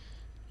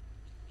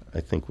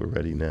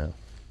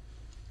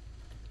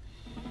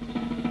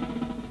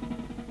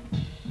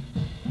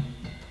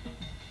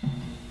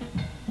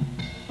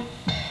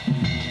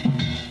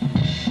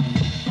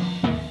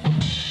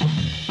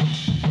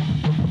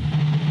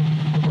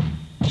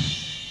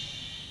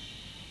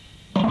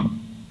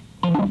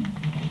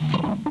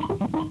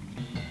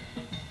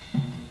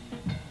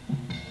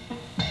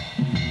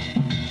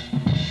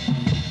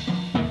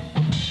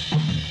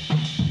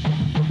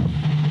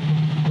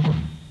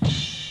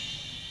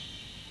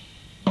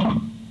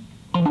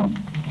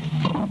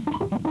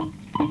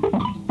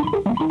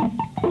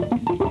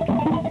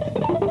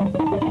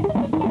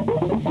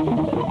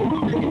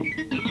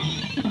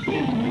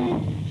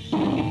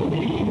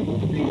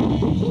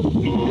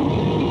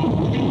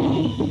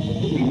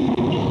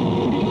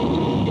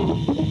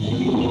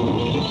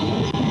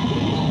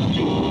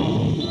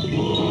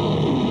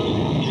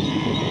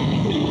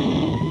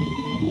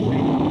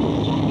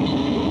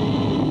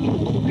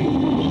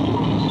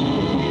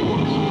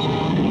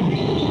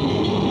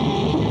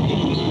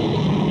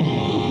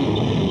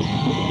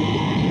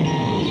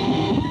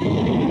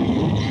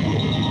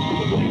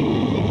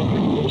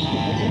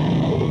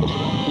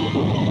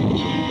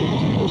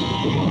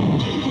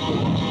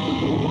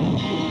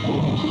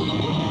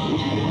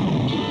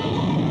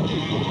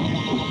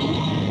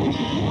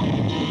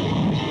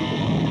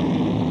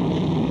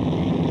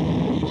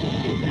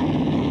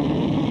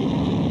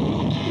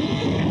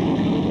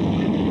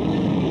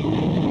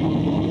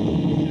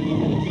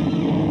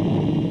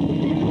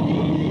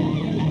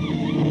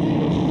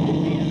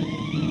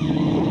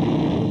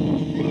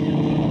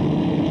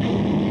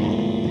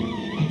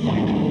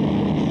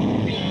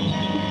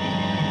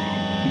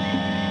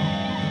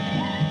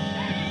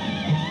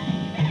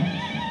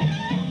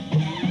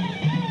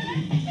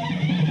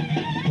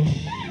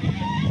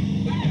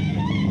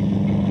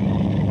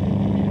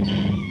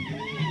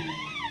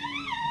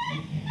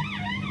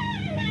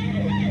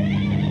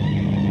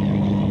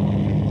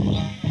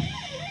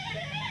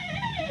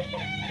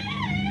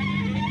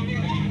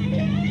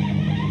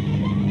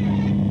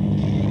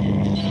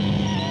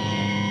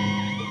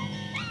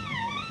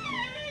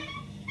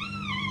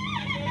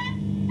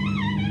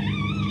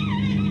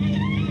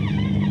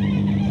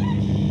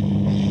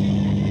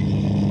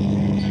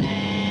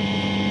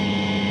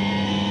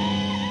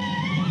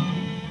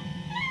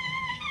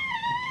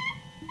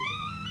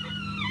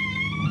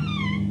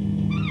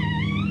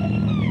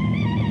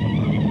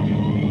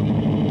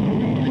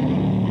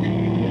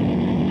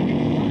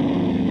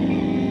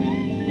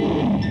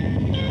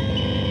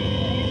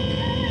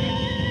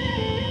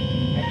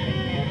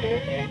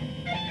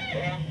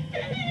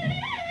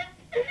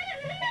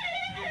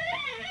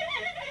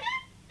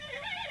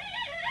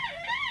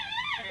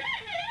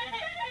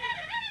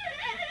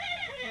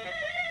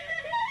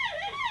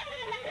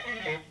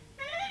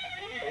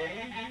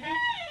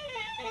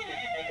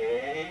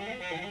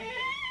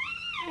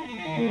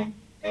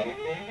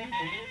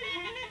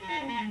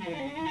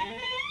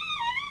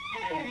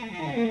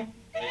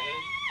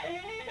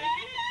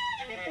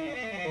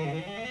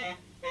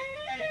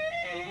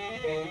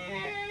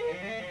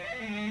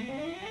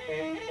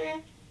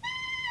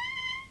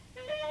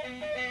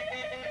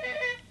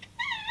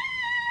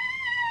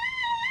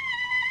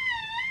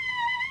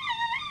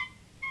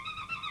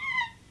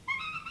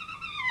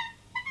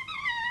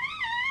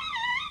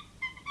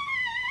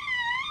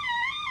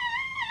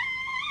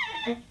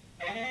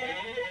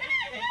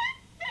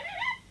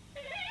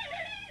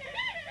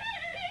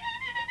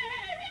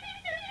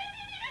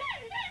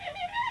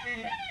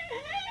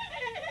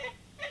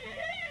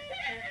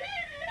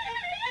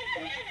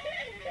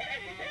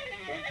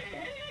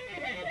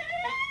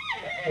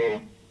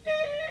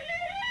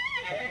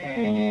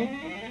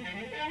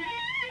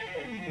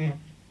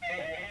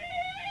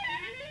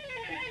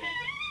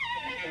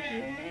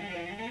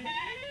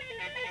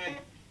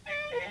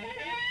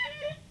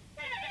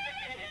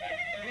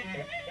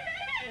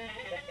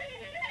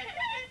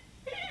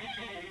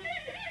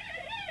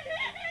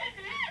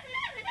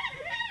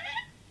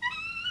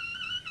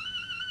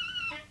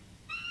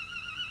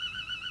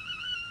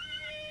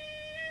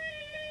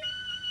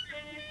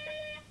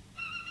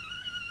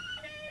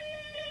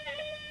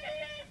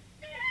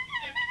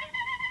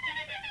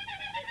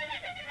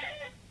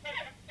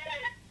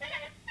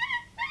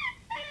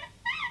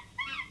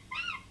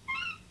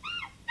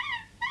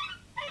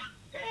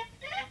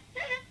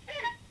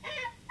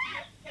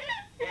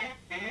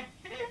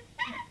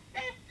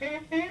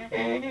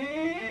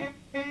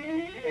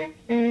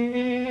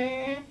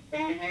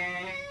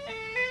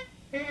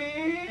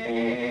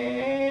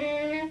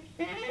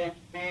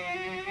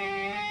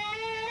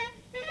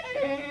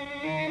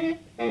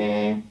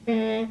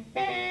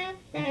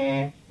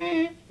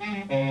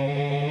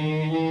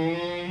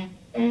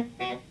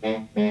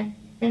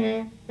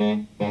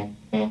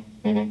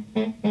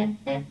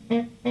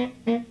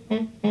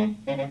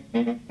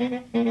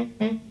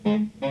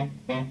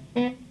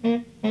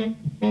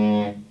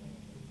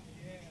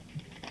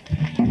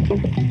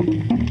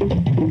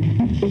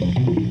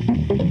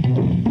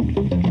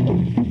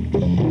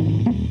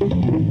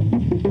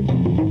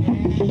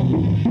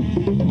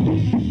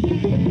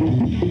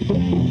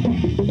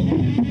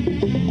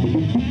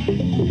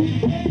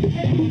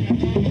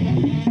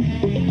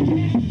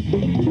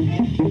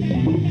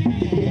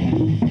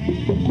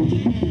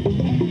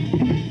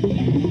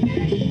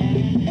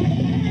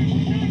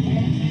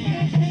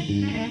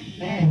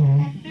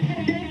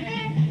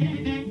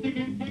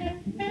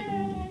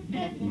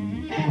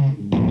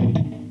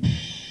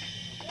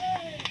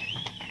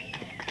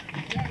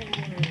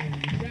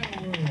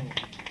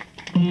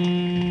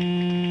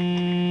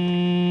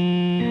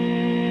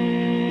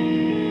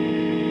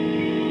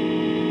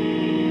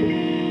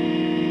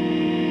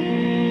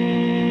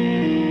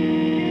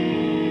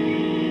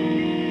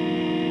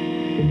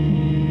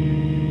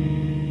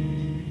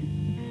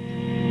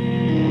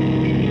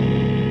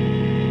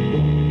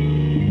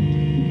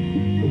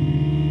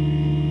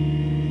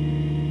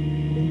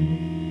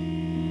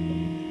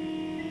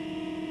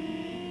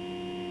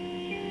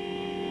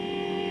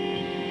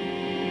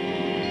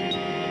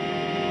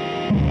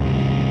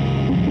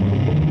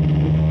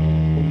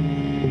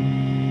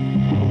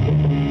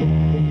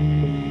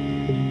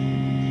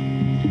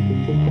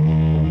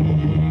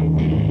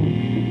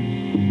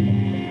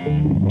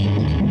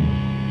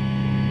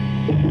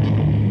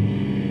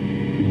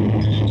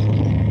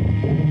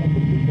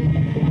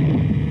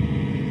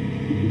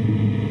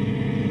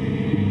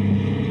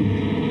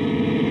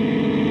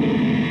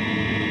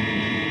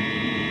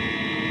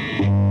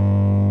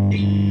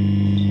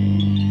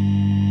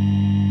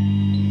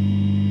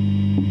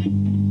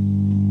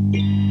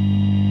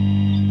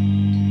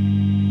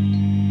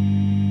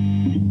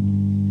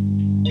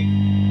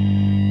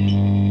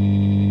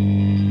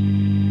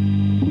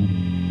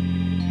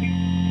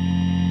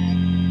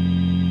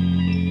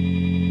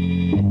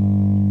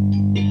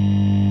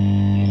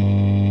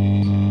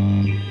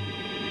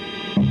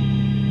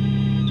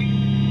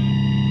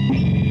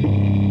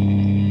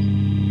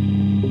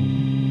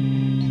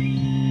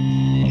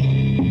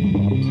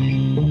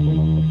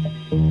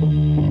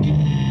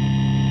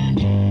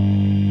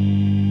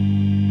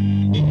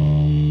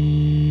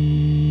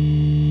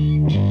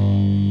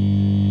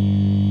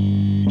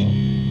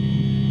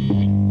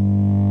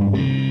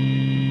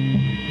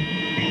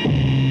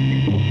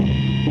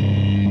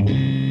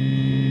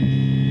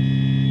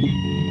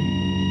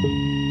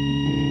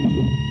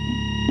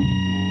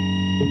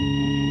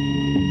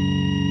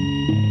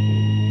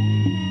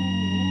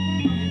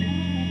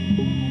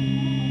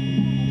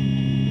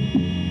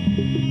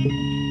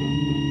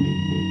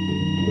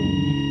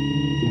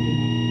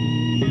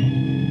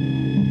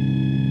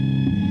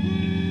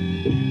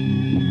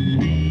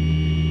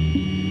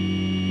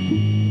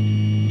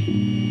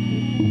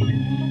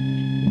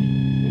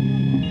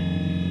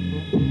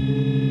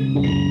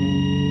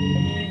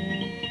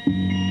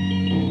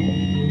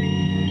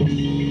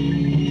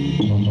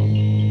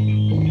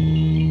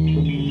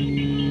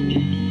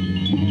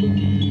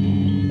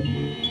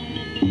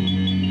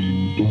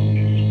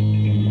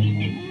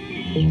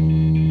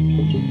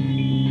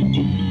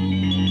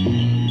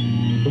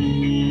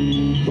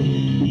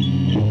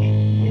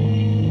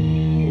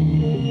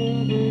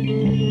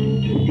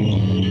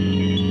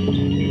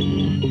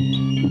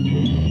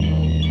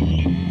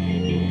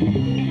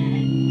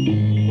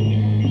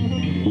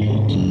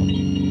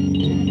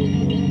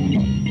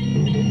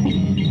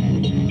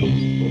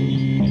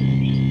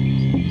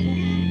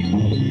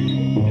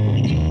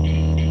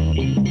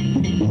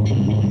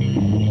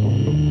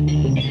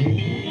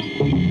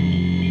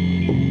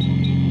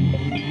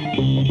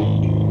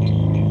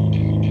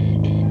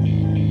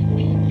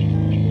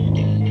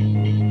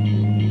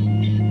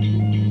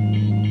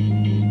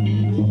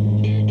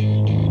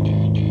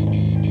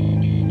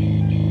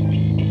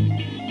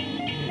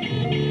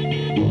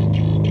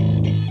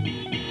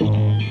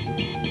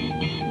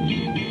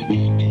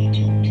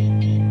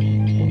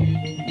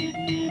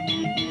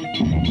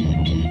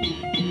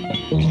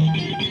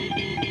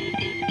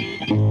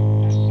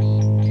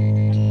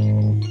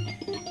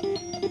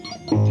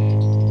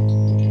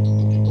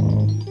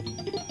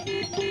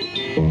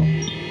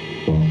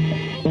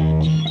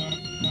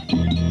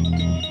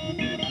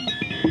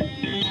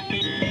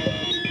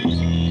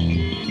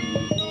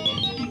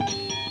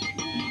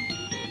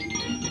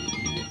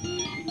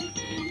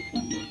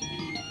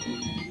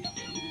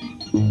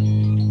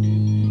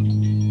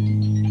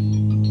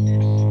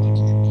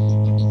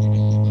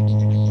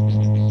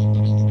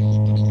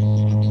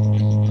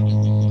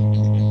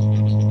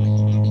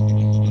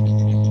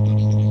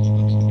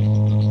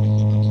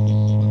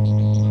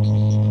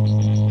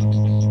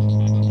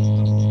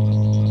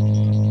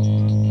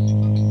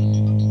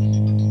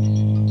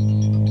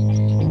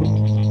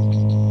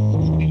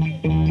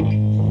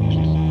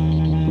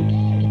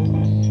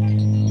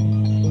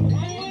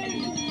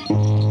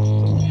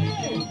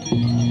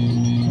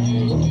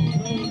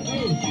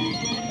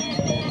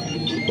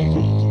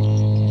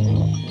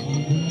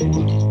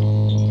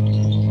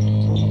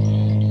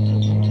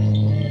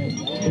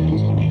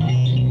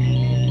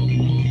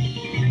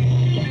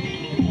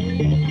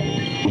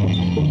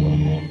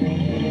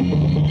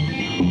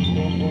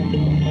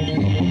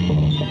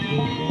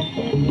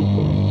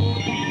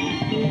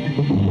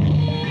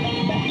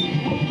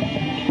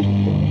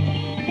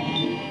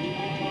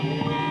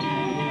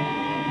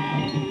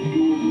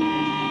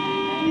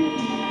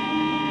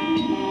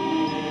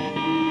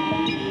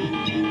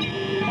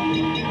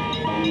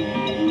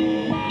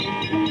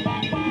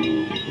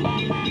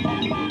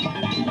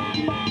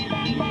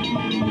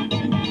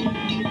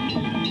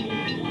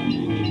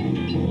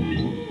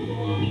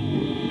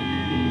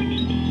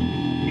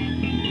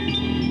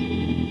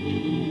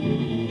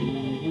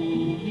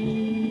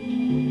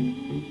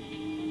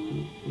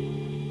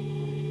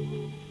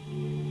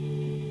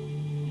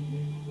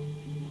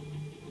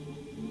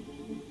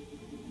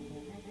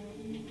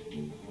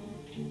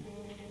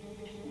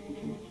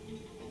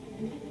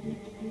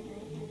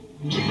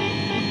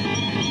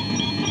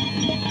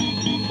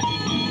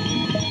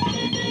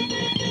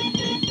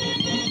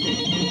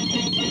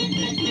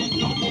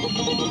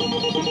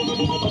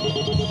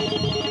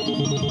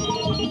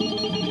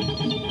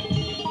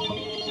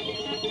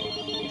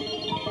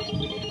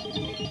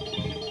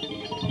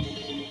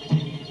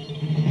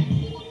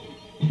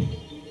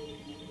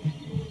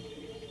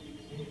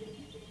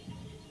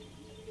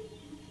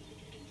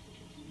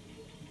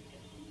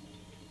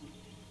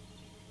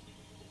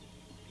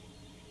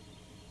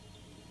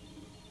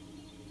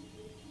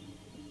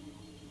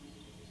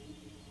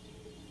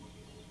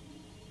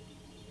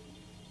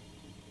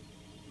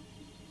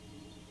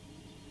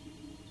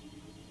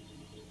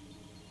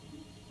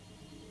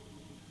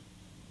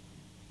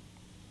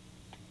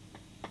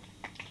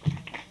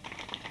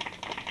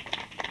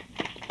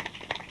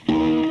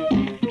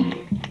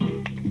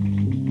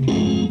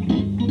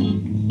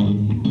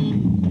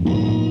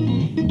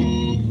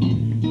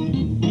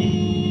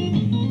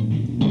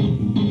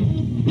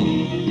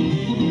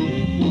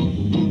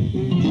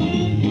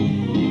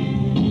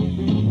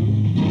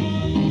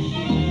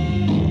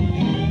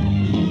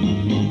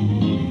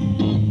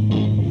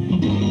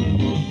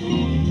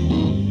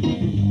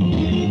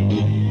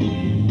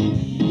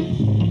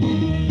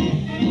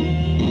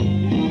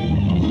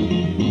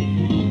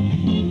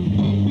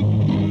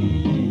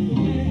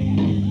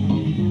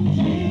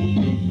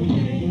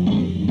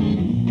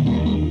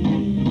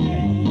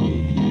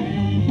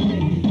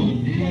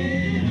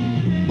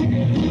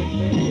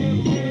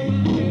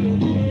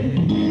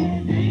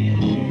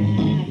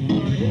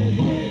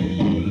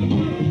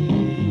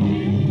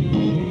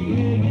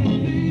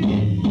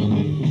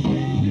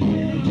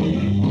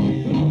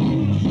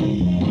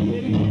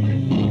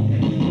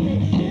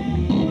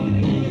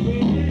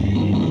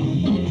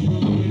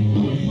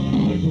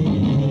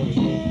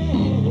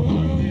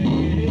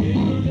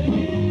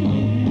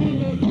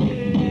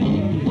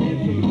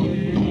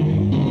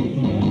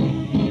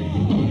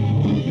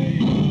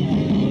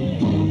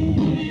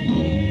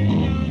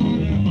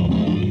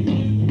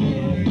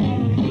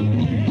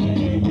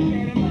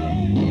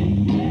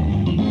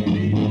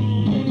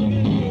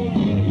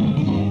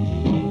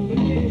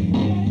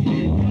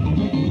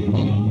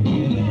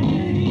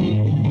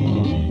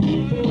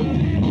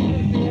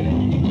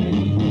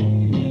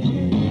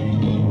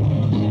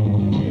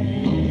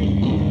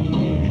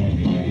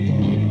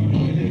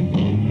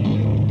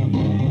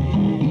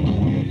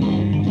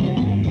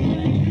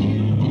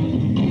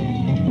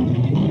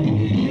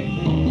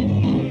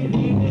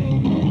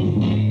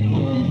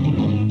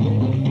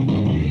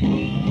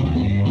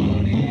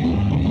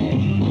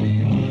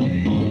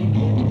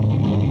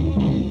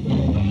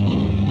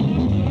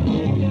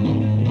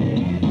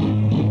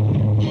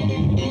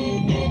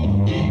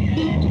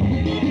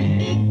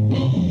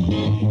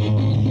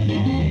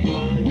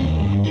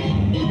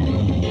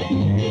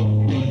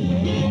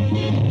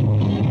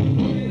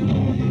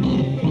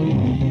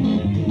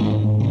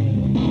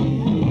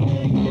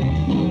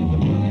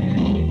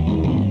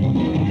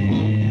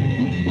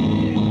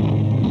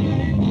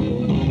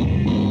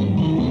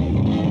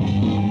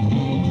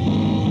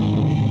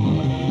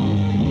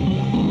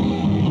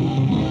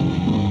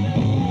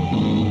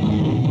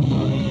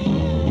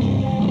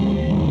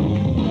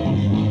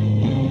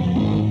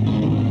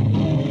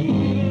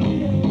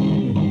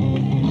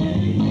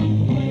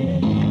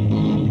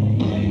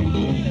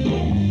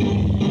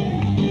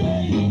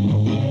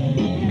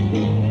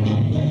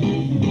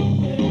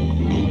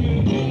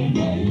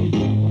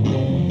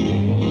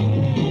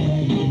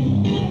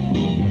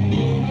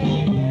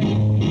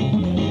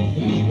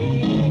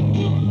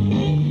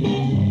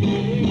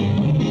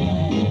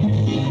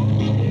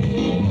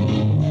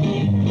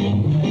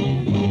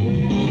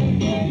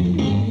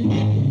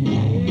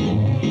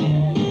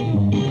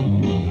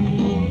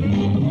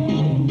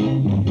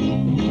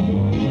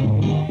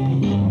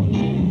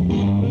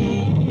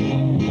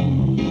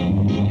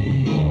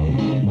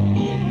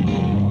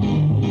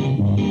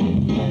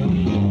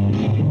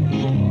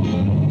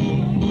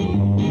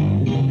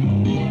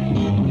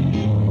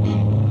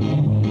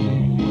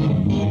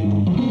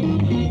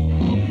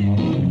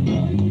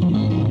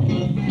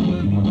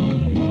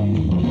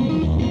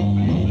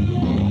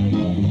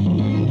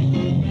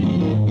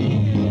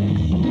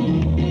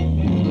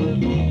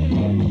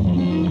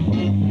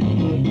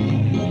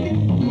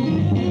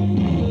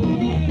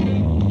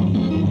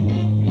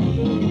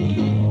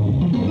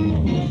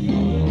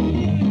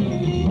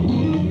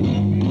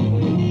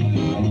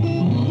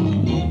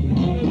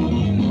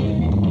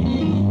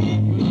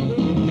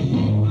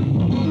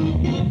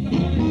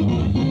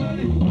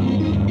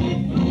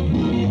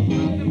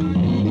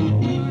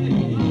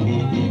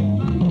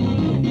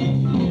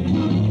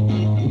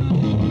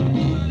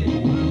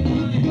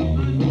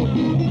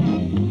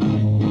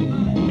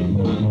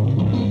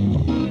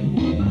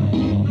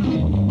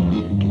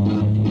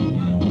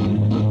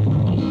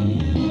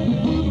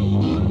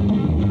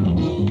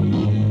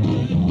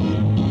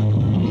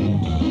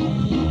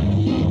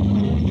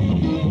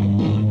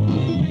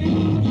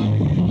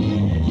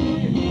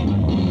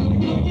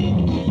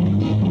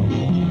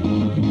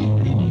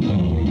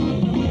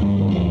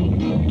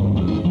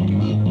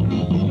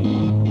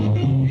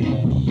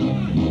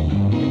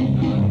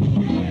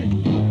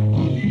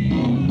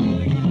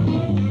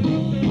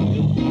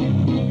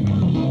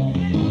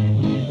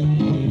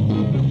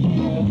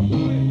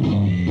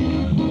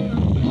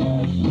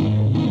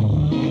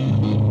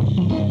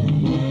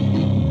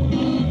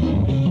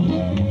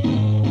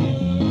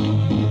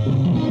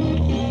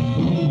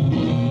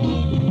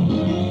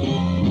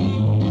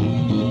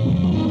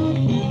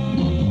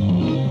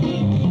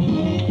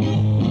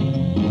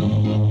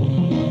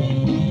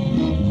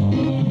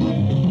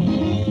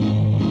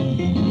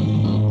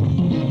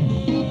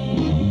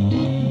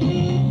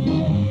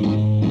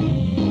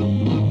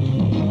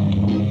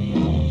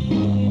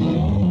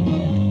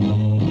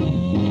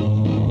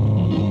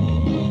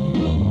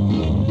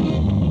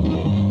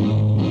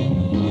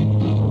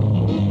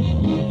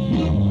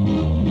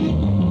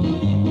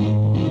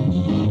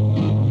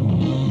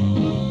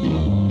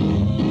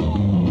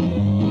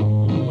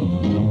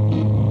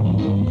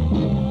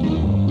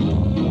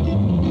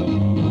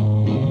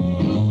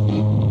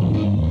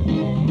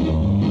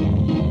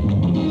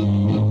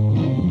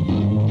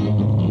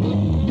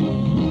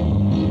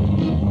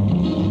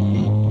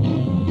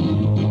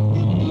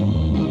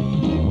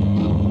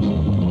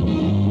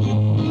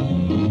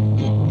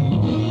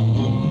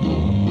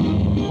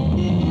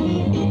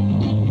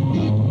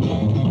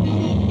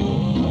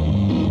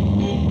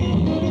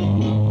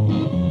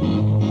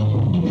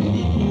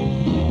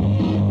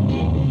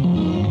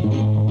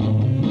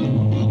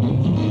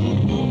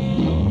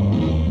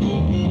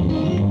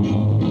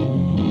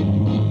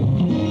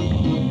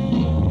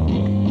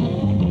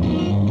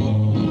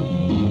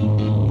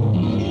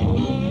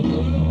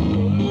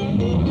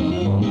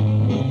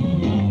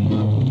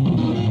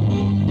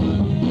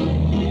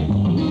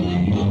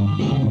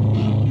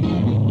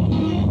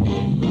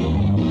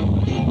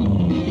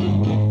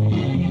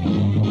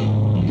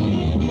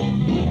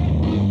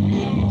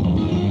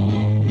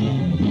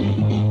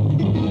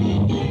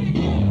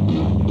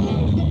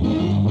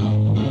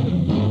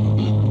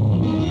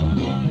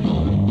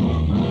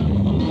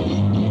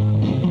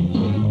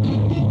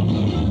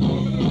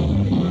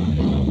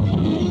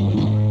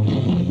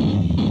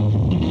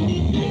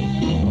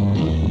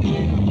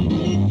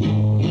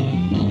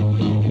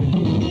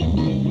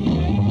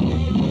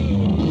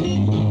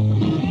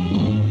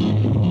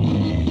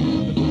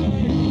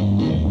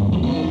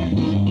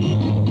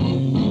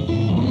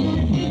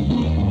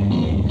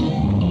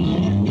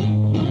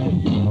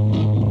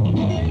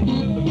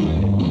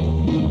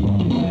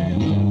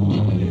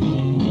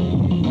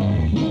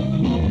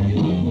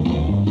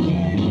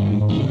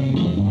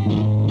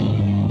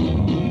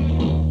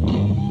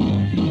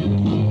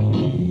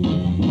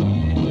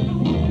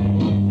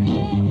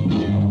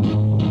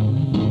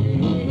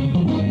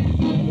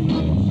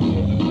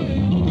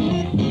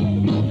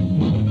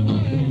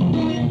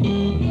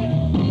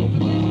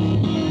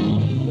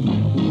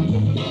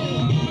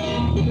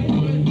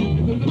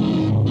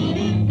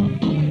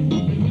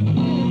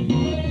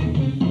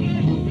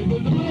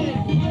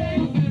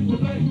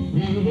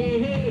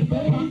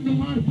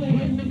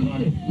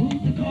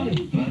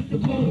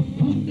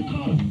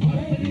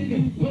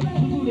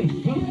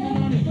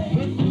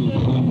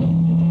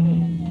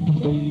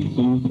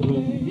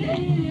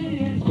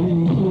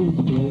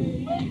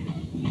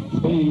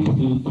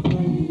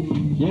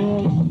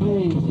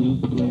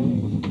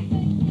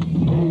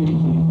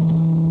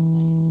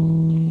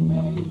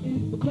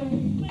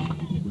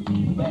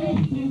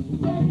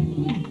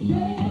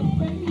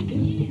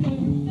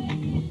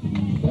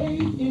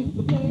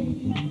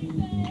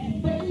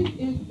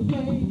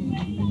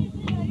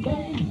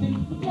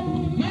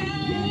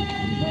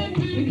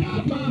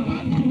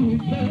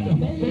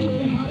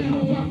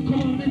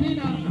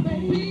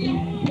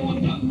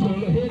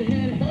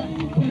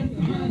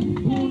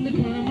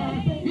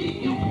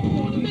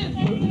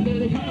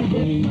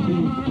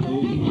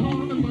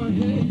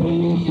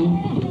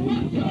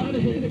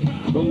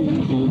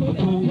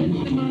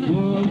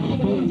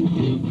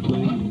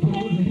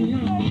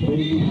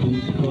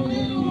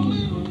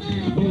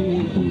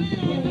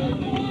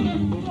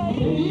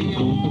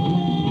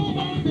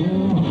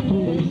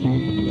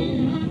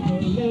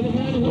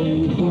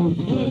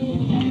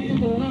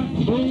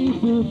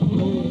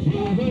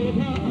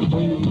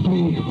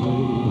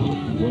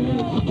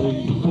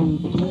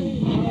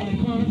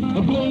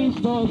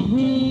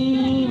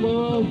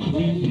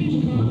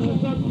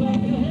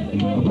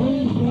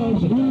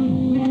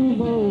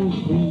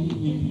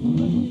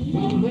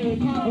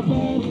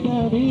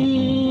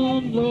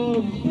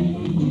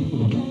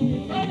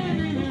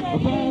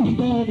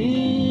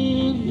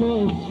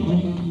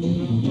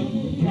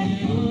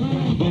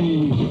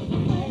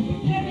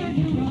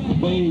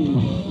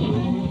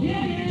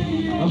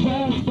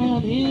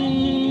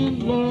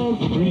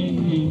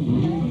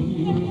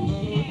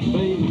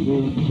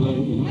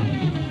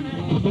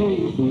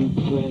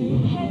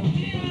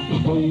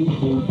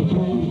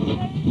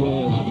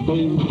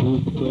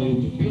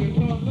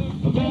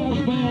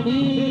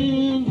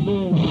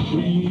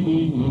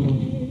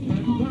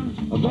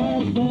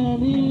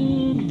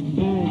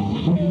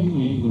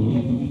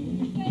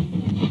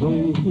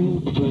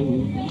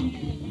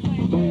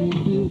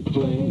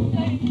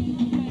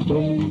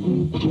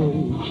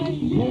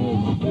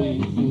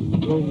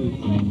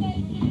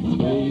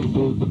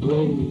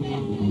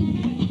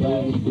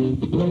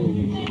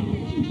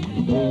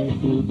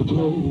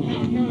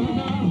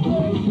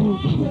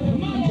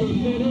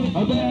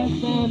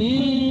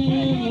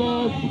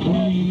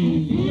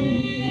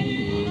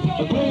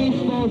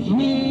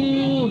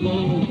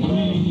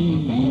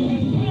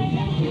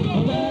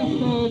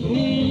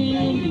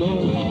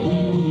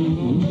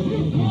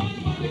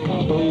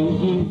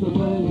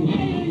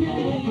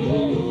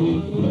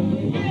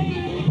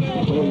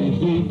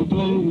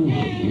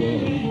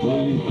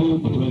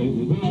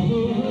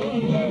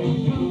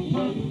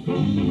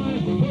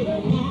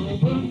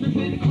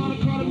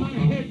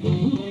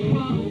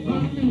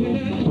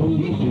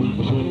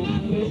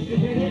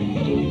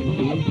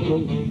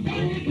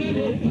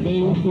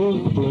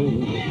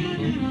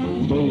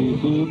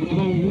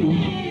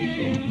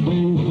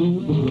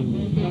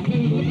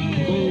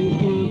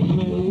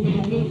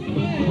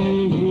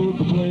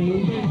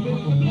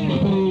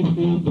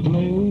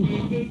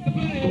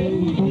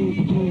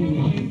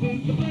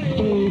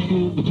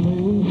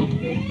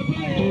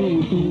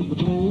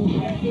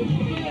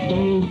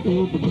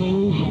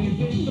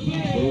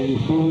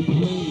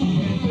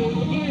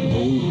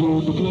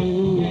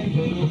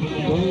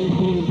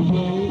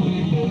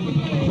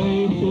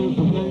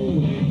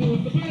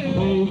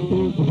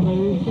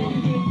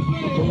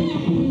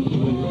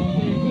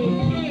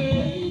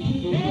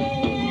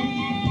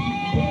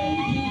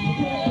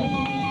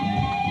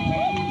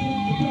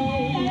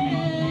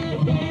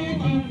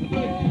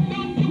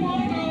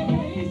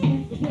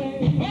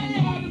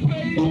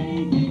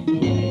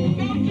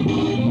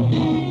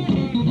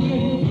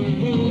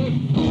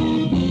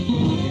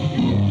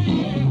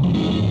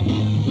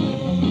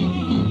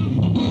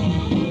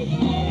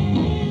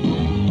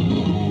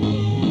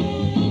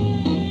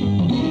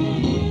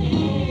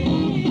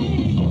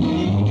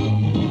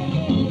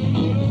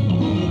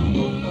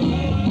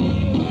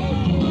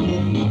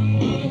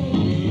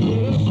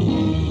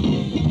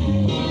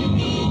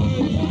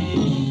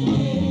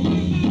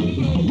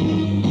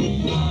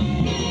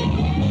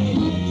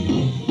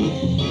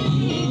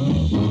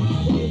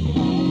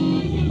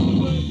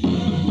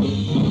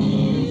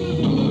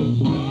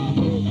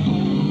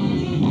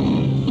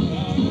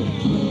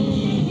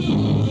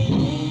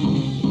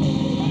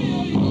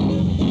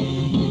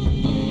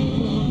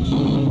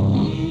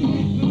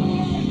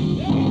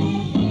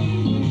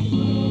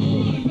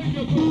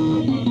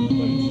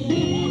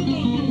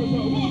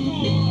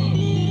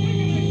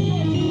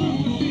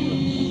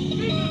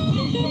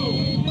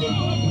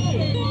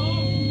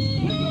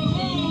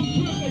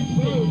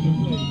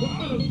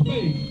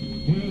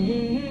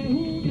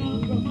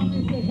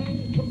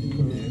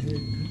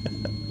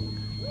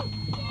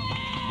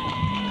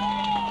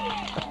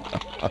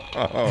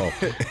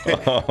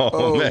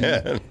 Oh,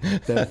 man.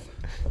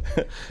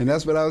 And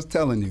that's what I was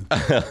telling you.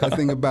 I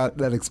think about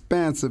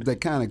that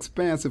kind of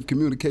expansive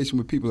communication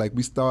with people. Like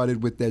we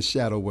started with that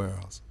Shadow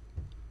Worlds,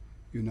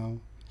 you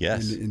know?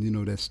 Yes. And you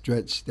know, that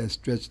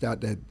stretched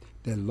out that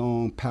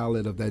long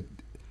palette of that,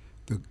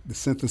 the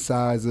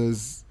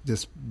synthesizers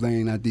just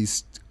laying out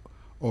these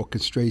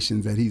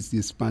orchestrations, that he's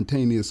these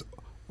spontaneous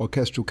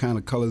orchestral kind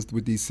of colors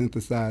with these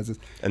synthesizers.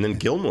 And then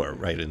Gilmore,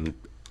 right,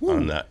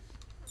 on that.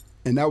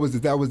 And that was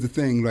the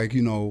thing, like,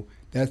 you know,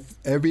 that's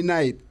every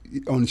night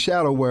on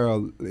Shadow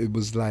World, it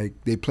was like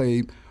they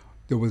played.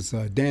 There was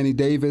Danny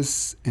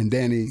Davis and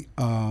and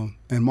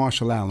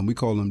Marshall Allen. We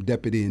call them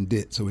Deputy and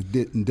Dit, so it's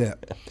Dit and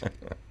Dep.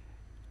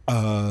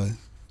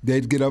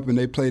 They'd get up and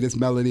they'd play this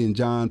melody, and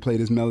John played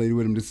this melody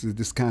with him.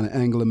 This kind of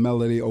angular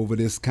melody over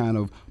this kind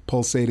of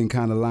pulsating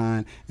kind of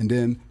line, and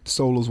then the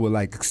solos were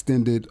like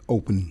extended,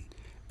 open.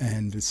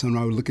 And the Sun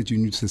Ra would look at you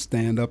and you just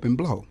stand up and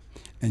blow.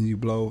 And you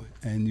blow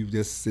and you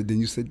just sit, then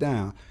you sit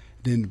down.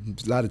 Then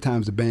a lot of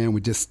times the band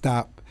would just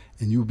stop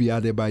and you'd be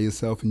out there by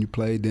yourself and you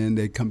play. Then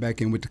they'd come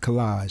back in with the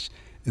collage.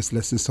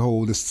 Let's just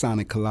hold this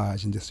sonic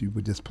collage and you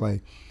would just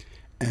play.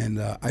 And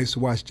I used to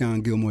watch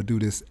John Gilmore do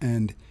this,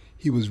 and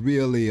he was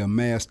really a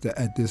master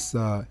at this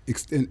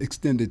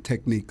extended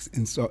techniques.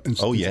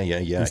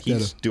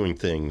 He's doing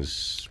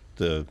things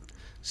the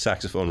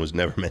saxophone was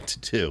never meant to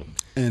do.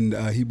 And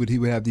he would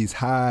have these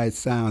high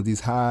sounds,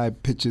 these high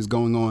pitches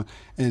going on,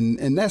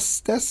 and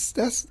that's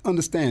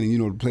understanding. You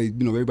know, to play.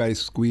 You know, everybody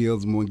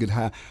squeals and want to get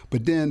high,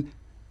 but then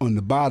on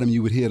the bottom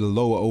you would hear the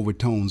lower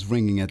overtones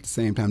ringing at the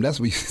same time. That's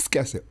where you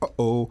guess it.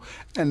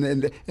 And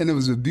it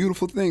was a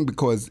beautiful thing,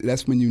 because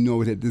that's when you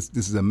know that this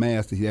is a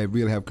master. He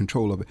really have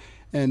control of it.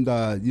 And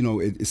you know,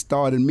 it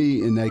started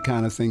me in that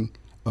kind of thing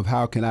of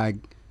how can I,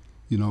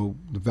 you know,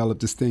 develop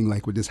this thing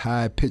like with this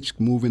high pitch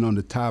moving on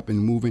the top and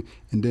moving,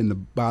 and then the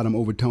bottom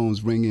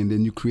overtones ringing, and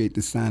then you create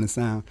this kind of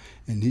sound.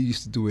 And he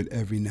used to do it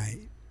every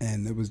night,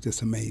 and it was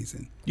just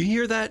amazing. You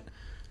hear that?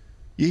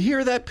 You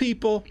hear that,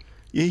 people?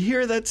 You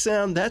hear that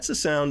sound? That's the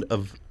sound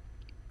of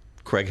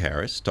Craig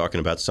Harris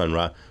talking about Sun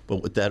Ra. But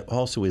what that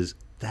also is,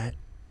 that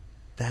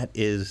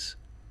is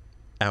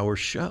our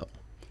show.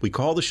 We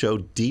call the show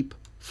Deep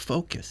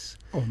Focus.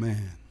 Oh,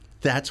 man.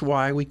 That's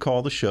why we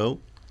call the show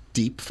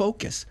Deep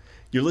Focus.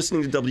 You're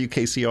listening to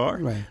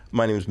WKCR. Right.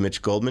 My name is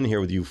Mitch Goldman, here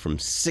with you from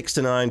 6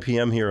 to 9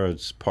 p.m. here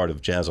as part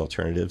of Jazz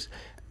Alternatives.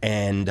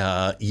 And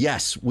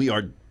yes, we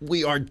are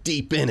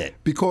deep in it.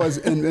 Because,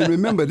 and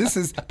remember, this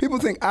is, people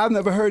think, I've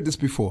never heard this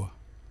before.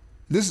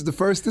 This is the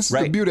first. This is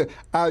right. The beauty.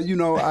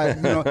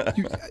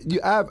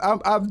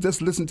 I've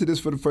just listened to this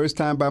for the first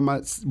time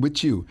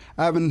with you.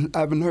 I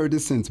haven't heard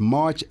this since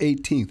March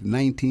 18th,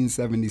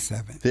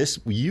 1977.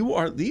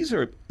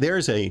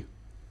 There's a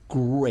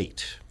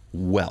great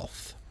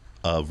wealth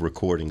of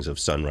recordings of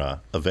Sun Ra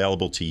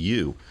available to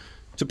you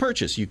to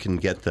purchase. You can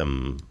get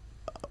them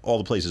all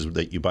the places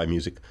that you buy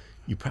music.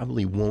 You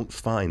probably won't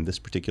find this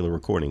particular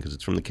recording because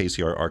it's from the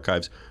KCR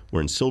archives.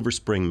 We're in Silver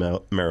Spring,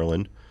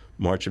 Maryland,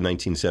 March of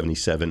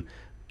 1977,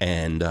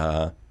 and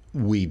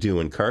we do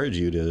encourage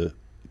you to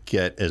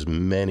get as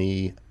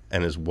many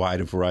and as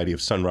wide a variety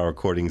of Sun Ra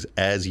recordings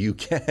as you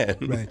can.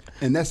 Right,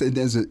 and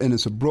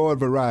it's a broad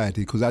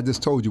variety, because I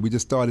just told you we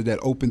just started that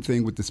open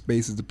thing with the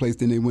spaces, the place.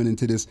 Then they went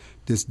into this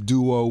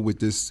duo with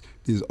this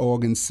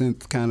organ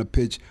synth kind of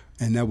pitch,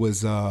 and that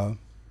was.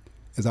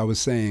 As I was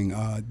saying,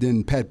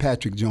 then Pat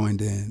Patrick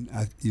joined in,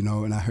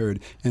 and I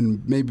heard,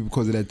 and maybe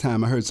because of that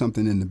time, I heard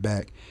something in the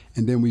back.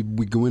 And then we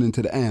go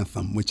into the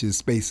anthem, which is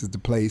Space is the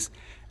Place,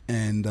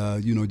 and,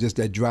 just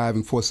that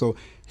driving force. So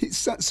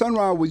Sun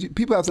Ra,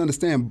 people have to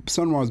understand,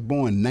 Sun Ra was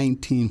born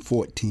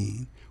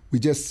 1914. We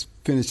just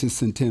finished his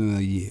centennial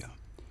year,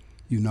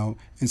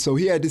 And so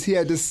he had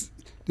this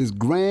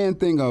grand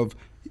thing of,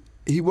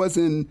 he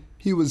wasn't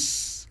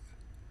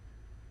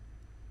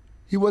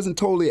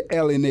totally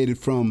alienated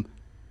from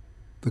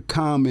the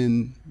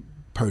common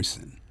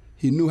person.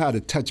 He knew how to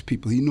touch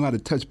people.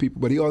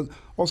 But he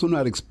also knew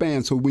how to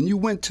expand. So when you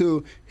went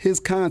to his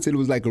concert, it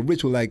was like a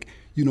ritual, like,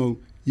 you're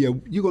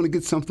going to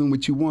get something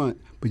what you want,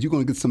 but you're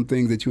going to get some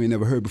things that you ain't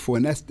never heard before.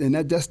 And that's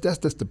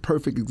the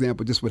perfect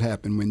example, just what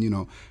happened when,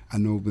 I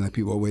know like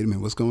people, wait a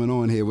minute, what's going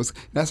on here?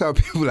 That's how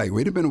people like,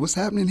 wait a minute, what's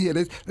happening here?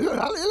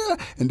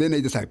 And then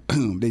they just like,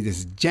 boom, they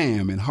just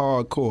jam and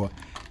hardcore.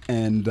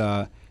 And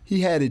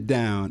he had it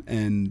down,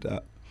 and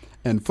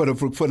for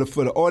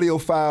the audio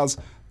files,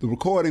 the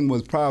recording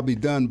was probably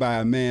done by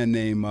a man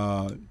named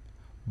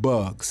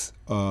Bugs,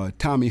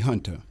 Tommy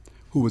Hunter,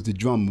 who was the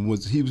drummer.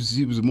 He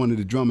was one of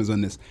the drummers on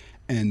this.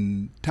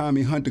 And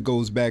Tommy Hunter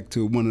goes back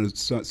to one of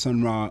the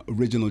Sun Ra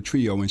original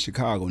trio in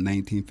Chicago,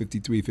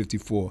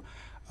 1953-54.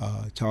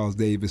 Charles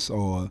Davis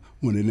or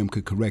one of them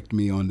could correct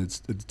me on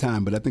at the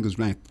time, but I think it was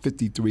around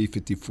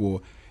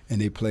 53-54,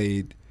 and they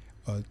played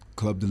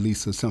Club de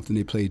Lisa or something.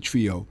 They played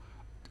trio,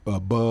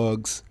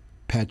 Bugs,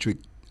 Pat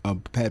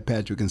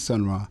Patrick and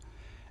Sun Ra.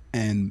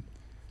 And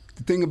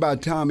the thing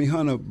about Tommy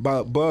Hunter,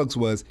 about Bugs,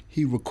 was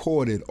he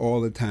recorded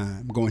all the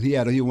time. He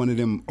had one of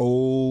them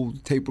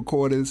old tape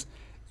recorders,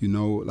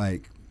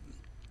 like,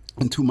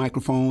 and 2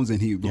 microphones,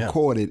 and he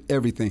recorded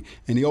everything.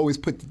 And he always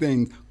put the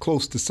thing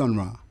close to Sun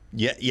Ra.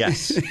 Yeah,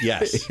 yes.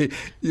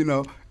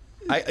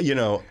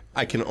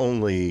 I can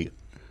only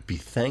be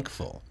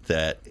thankful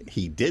that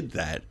he did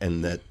that,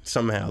 and that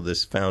somehow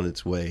this found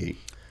its way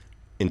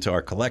into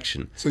our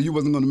collection. So you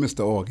wasn't going to miss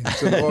the organ.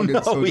 So the organ,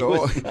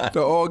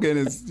 the organ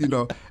is, you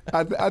know,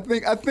 I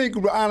think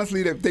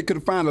honestly that if they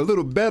could find a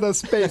little better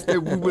space,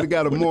 that we would have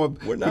got a more.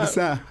 We're not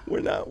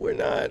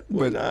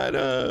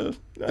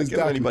giving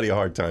anybody a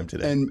hard time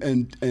today.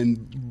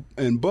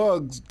 And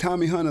Bugs,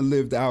 Tommy Hunter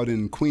lived out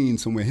in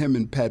Queens somewhere. Him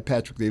and Pat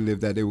Patrick, they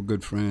lived out. They were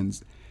good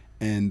friends,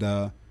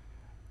 and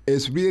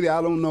it's really,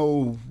 I don't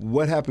know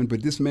what happened,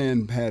 but this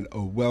man had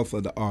a wealth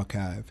of the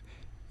archive.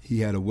 He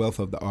had a wealth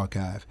of the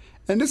archive.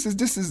 And this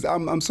is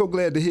I'm so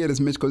glad to hear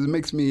this, Mitch, because it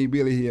makes me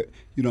really hear,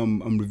 you know,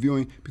 I'm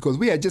reviewing, because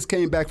we had just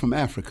came back from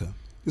Africa.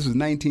 This was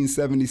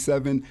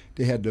 1977.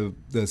 They had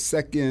the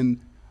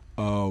second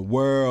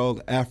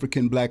World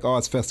African Black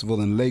Arts Festival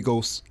in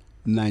Lagos,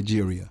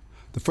 Nigeria.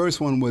 The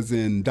first one was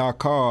in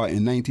Dakar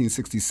in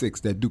 1966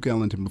 that Duke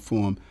Ellington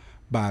performed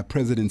by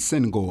President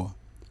Senghor.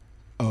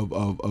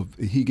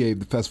 He gave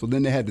the festival.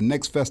 Then they had the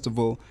next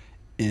festival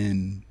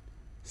in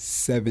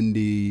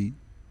 76.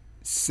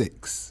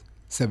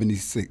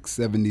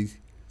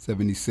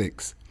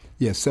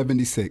 Yeah,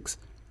 76.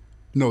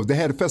 No, they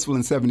had a festival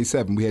in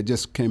 77. We had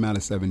just came out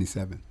of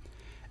 77.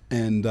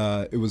 And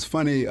it was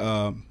funny.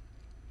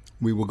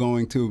 We were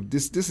going to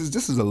this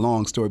is a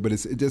long story, but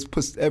it just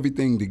puts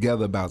everything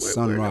together about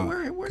Sun Ra.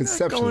 We're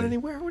not going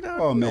anywhere.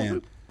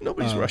 Man,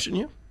 nobody's rushing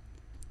you.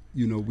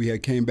 You know, we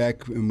came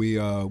back and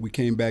we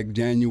came back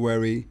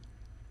January.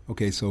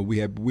 Okay, so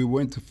we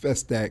went to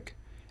Festac,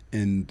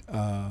 and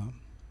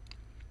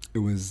it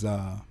was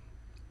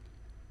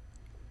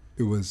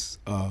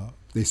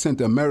they sent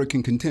the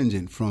American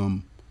contingent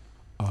from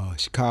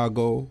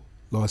Chicago,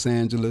 Los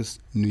Angeles,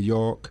 New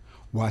York,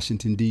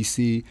 Washington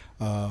D.C.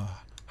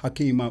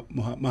 Hakeem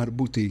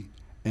Madhubuti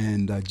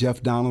and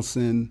Jeff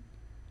Donaldson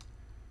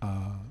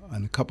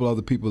and a couple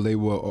other people they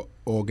were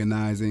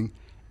organizing,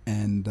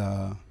 and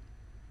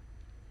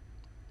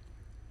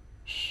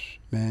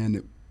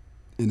man,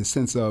 in the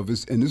sense of,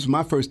 and this is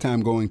my first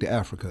time going to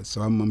Africa,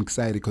 so I'm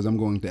excited because I'm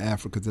going to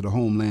Africa, to the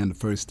homeland, the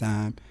first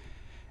time,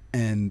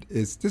 and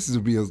this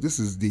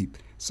is deep.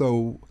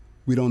 So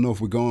we don't know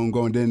if we're going.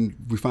 Then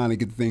we finally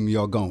get the thing.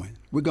 Y'all going?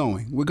 We're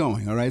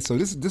going. All right. So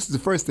this is the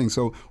first thing.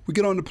 So we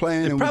get on the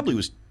plane. It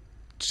probably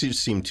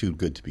seemed too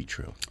good to be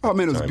true. Oh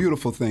man, it was a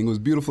beautiful thing.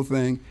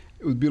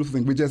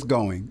 We're just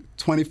going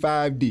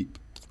 25 deep.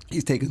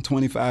 He's taking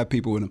 25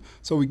 people with him.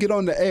 So we get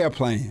on the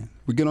airplane.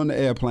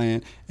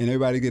 And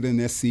everybody get in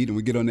their seat, and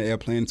we get on the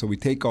airplane. So we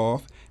take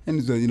off,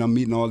 and you know,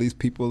 meeting all these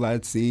people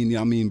I'd seen. You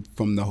know, I mean,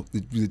 from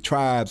the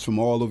tribes from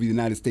all over the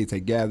United States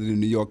had gathered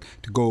in New York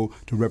to go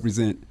to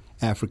represent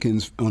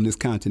Africans on this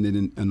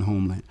continent and the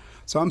homeland.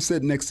 So I'm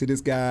sitting next to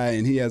this guy,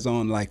 and he has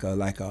on like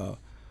a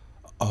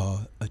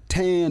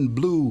tan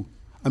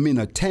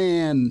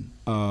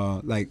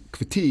like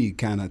fatigue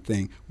kind of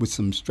thing with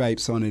some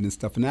stripes on it and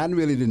stuff. And I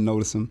really didn't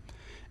notice him.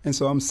 And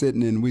so we're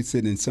sitting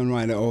in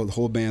Sunrise, the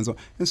whole band's on.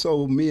 And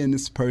so me and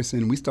this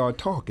person, we start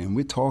talking.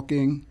 We're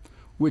talking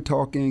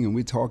about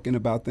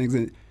things,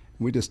 and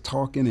we're just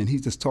talking, and he's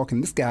just talking.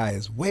 This guy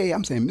is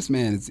I'm saying, this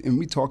man is, and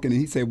we talking,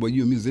 and he said, well,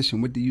 you're a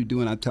musician, what do you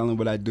do? And I tell him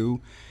what I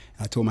do.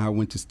 I told him how I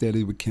went to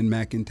study with Ken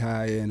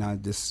McIntyre, and I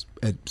just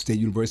at State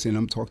University, and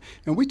I'm talking.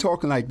 And we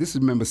talking like, this is,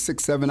 remember,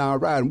 6-7 hour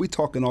ride, and we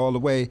talking all the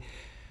way,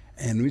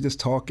 and we're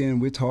just talking,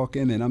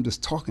 and I'm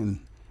just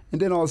talking.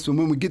 And then all of a sudden,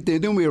 when we get there,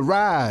 then we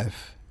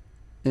arrive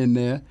in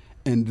there,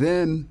 and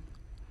then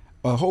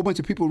a whole bunch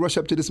of people rush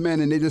up to this man,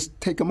 and they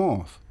just take him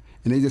off,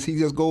 and he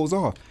just goes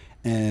off.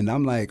 And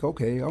I'm like,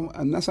 okay, I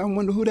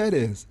wonder who that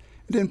is.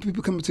 And then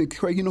people come and say,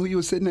 Craig, you know who you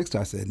were sitting next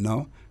to? I said,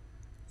 no,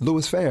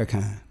 Louis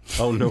Farrakhan.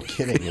 Oh, no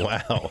kidding!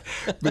 Wow.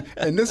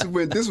 And this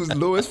was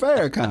Louis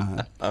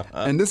Farrakhan,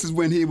 and this is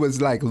when he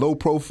was like low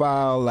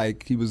profile,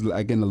 like he was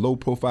like in a low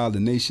profile. The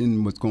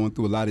nation was going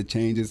through a lot of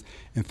changes.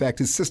 In fact,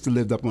 his sister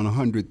lived up on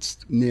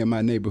 100th near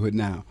my neighborhood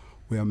now,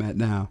 where I'm at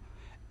now.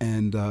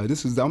 And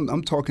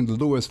I'm talking to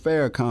Louis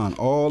Farrakhan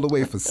all the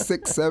way for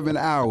 6-7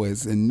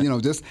 hours, and you know,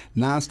 just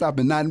nonstop,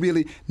 and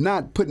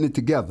not putting it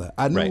together.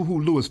 I knew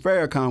who Louis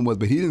Farrakhan was,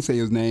 but he didn't say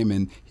his name,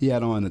 and he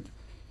had on it.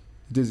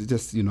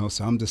 Just you know,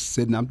 so I'm just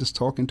sitting, I'm just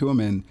talking to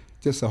him, and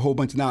just a whole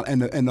bunch of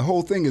knowledge. And the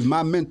whole thing is,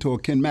 my mentor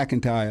Ken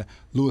McIntyre,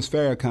 Louis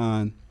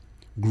Farrakhan,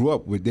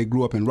 they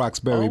grew up in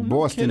Roxbury,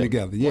 Boston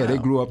together. Yeah, they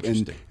grew up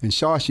in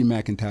Shashi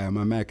McIntyre,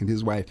 my Mac and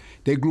his wife.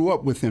 They grew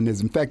up with him.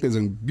 There's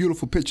a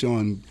beautiful picture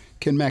on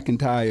Ken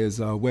McIntyre's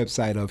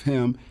website of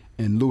him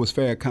and Louis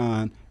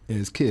Farrakhan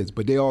as kids.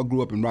 But they all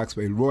grew up in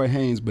Roxbury. Roy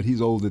Haynes, but he's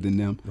older than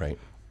them. Right.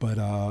 But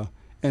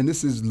and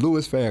this is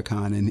Louis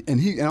Farrakhan,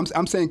 and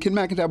I'm saying Ken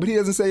McIntyre, but he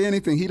doesn't say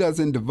anything. He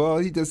doesn't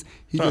divulge. He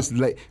just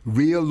like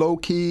real low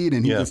keyed,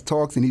 and he just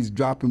talks, and he's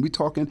dropping. We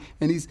talking,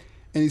 and he's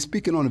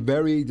speaking on a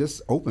very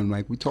just open,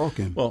 like we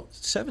talking. Well,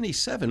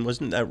 77,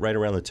 wasn't that right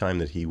around the time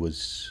that he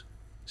was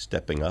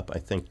stepping up? I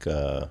think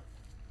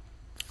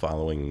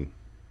following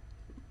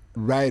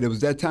Right. It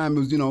was that time. It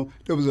was,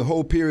 there was a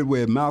whole period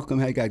where Malcolm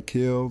had got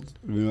killed,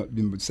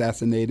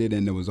 assassinated,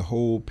 and there was a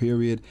whole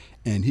period,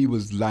 and he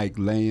was like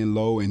laying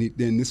low. And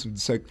then this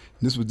was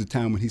the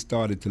time when he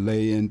started to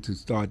lay in to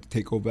start to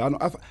take over.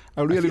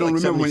 I really don't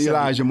remember when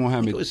Elijah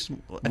Muhammad. I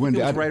think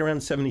it was right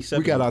around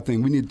 77. We got our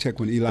thing. We need to check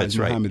when Elijah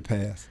Muhammad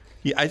passed.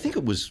 Yeah, I think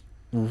it was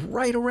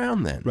right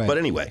around then. Right. But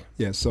anyway.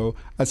 Yeah, so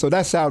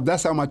that's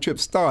how my trip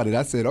started.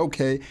 I said,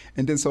 okay.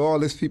 And then so all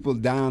these people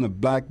down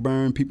at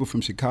Blackburn, people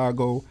from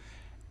Chicago,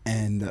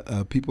 and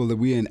people that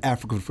we're in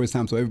Africa for the first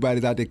time. So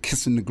everybody's out there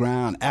kissing the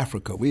ground.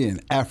 Africa, we're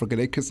in Africa.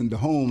 They're kissing the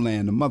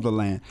homeland, the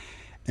motherland.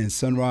 And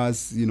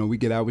Sunrise, we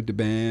get out with the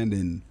band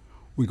and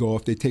we go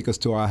off. They take us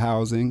to our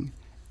housing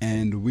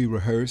and we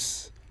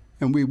rehearse.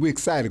 And we're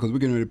excited because we're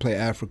getting ready to play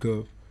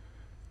Africa.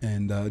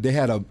 And they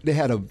had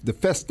the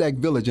Festac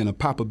Village in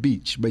Apapa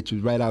Beach, which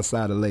was right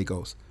outside of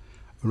Lagos,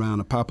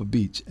 around Apapa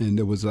Beach. And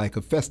there was like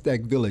a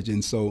Festac Village.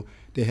 And so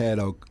they had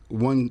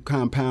one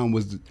compound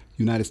was the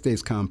United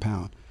States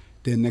compound.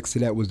 Then next to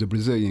that was the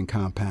Brazilian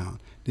compound.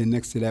 Then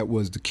next to that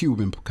was the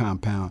Cuban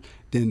compound.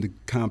 Then the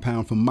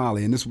compound from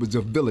Mali. And this was a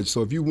village.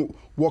 So if you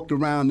walked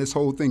around this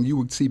whole thing, you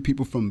would see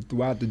people from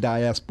throughout the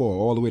diaspora,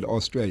 all the way to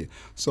Australia.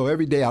 So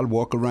every day I'd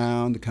walk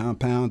around the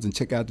compounds and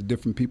check out the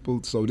different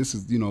people. So this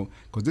is,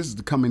 because this is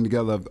the coming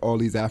together of all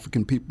these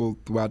African people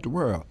throughout the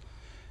world.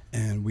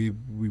 And we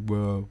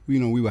were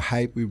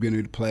hyped. We were getting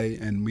ready to play.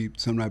 And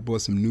Sunrise bought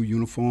some new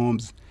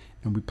uniforms.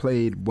 And we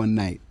played one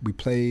night. We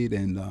played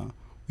and...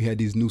 we had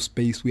these new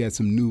space. We had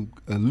some new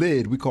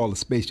lid. We call it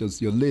space.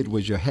 Your lid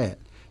was your hat.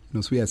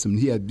 So we had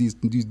he had these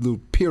little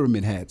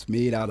pyramid hats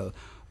made out of,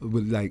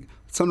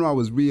 Sunrise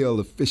was real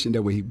efficient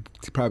that way. He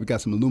probably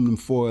got some aluminum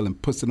foil and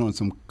puts it on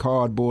some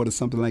cardboard or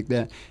something like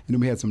that. And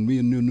then we had some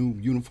real new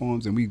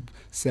uniforms, and we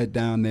sat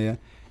down there,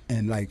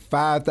 and like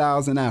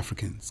 5,000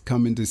 Africans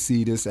coming to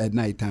see this at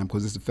nighttime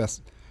because it's a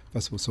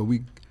festival. So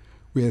we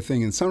had a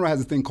thing. And Sunrise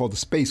has a thing called the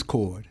Space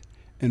Chord.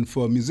 And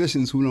for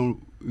musicians who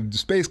don't, the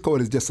Space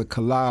Chord is just a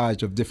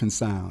collage of different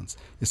sounds.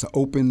 It's an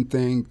open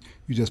thing.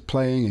 You're just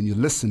playing and you're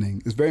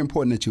listening. It's very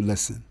important that you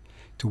listen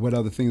to what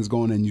other things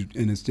going on,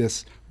 and it's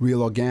just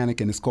real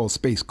organic, and it's called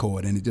Space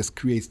Chord, and it just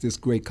creates this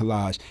great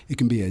collage. It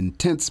can be an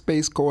intense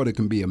space chord, it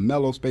can be a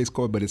mellow space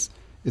chord, but it's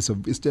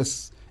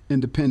just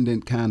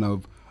independent kind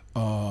of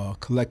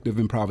collective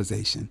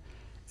improvisation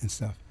and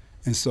stuff.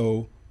 And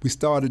so we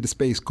started the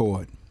Space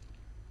Chord,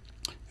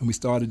 and we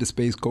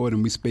space chord,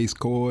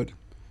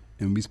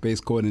 and Space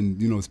Chord,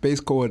 and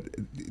Space Chord,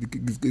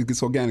 it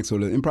gets organic. So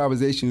the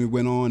improvisation, it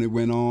went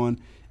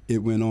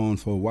on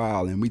for a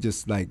while, and we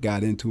just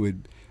got into it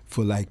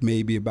for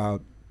maybe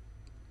about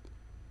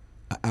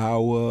an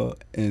hour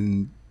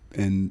and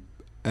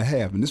a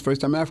half. And this first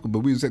time in Africa, but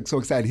we was so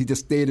excited. He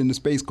just stayed in the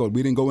Space Chord.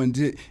 We didn't go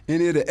into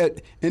any of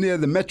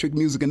the metric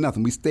music or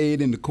nothing. We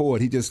stayed in the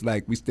chord.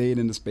 We stayed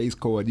in the Space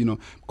Chord,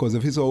 because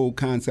of his whole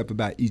concept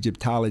about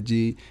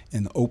Egyptology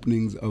and the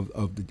openings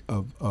of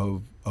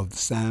the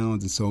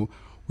sounds. And so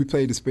we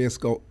played the Space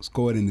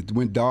Chord, and it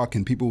went dark,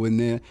 and people were in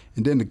there.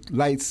 And then the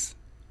lights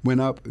went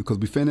up because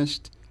we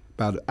finished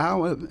about an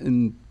hour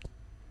and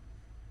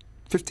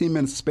 15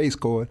 minutes of Space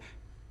Chord,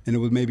 and it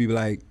was maybe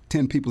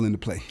 10 people in the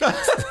place.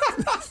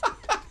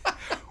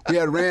 We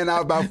had ran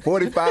out about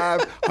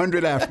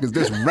 4,500 Africans,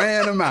 just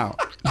ran them out.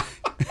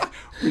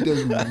 We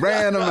just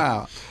ran them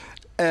out.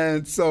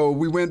 And so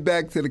we went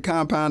back to the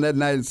compound that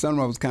night, and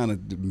Sunrise was kind of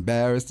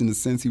embarrassed in the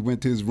sense he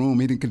went to his room.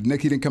 He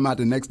didn't come out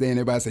the next day, and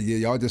everybody said, yeah,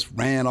 y'all just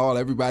ran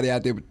everybody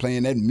out there was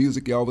playing that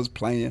music y'all was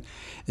playing,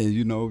 and,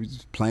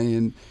 just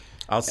playing.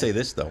 I'll say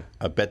this, though.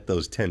 I bet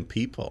those 10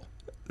 people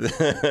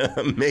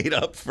made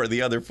up for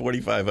the other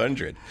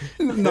 4,500.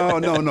 No.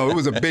 It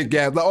was a big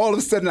gap. All of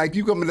a sudden,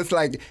 you come in, it's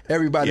like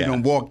everybody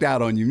done walked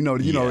out on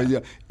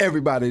you.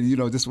 Everybody,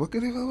 just what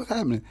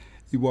happening?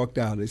 He walked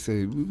out. They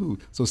said, ooh.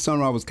 So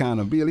Sunrise was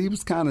he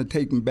was kind of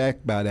taken back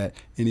by that,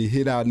 and he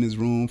hid out in his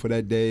room for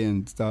that day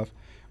and stuff.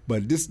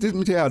 But this let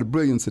me tell you how the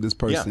brilliance of this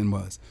person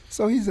was.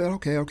 So he said,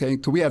 okay.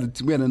 So we had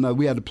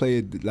to play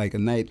it a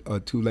night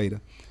or two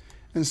later,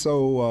 and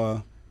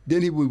so.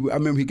 Then I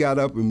remember he got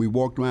up and we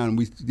walked around.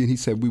 Then he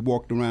said we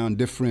walked around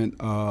different,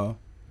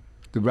 around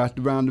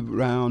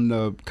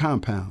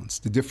compounds,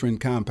 the different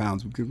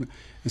compounds. And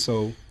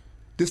so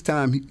this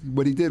time,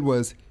 what he did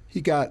was he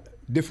got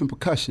different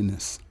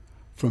percussionists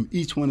from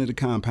each one of the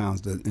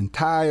compounds. The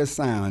entire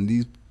sound,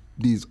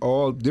 these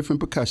all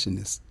different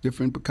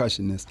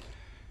percussionists.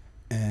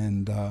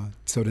 And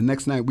so the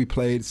next night we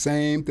played,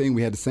 same thing.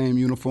 We had the same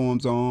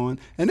uniforms on.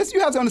 And this,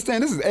 you have to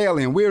understand, this is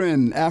alien. We're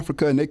in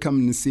Africa, and they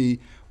coming to see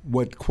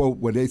what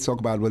they talk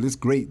about, this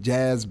great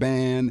jazz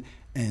band,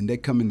 and they're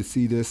coming to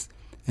see this,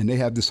 and they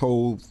have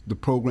the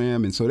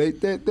program, and so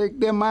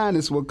their mind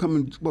is we're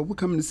coming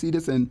to see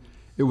this, and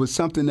it was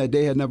something that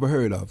they had never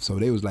heard of. So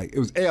they was it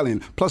was alien.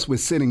 Plus we're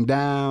sitting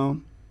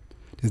down.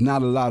 There's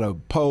not a lot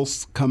of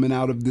pulse coming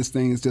out of this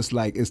thing. It's just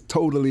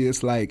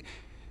it's like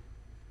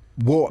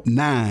warp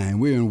 9.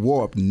 We're in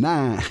warp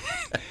 9.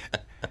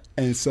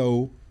 And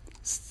so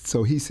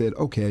he said,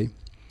 okay.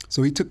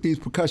 So he took these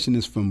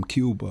percussionists from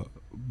Cuba,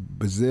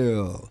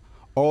 Brazil,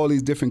 all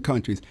these different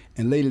countries,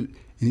 and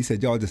he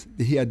said, y'all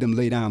he had them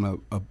lay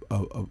down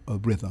a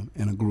rhythm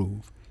and a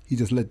groove. He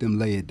just let them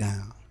lay it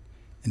down,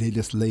 and they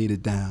just laid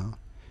it down.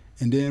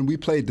 And then we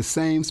played the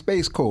same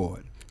space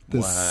chord.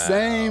 The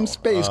same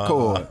space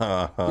chord.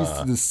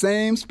 The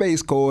same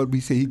space chord. We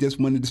said he just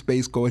wanted the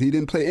space chord. He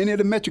didn't play any of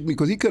the metric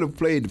because he could have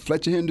played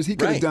Fletcher Hendricks. He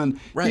could have done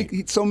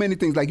so many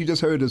things. Like you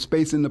just heard the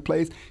space in the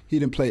place. He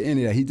didn't play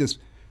any of that. He just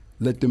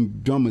let them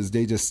drummers,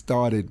 they just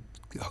started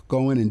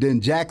going. And then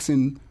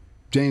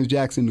James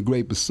Jackson, the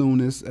great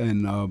bassoonist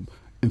and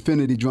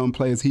infinity drum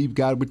players, he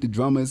got with the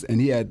drummers, and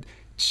he had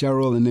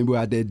Cheryl, and they were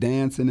out there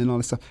dancing and all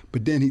that stuff.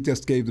 But then he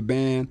just gave the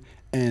band,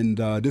 and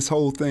this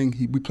whole thing,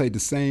 we played the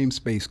same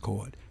space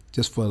chord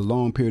just for a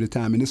long period of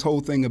time. And this whole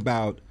thing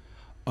about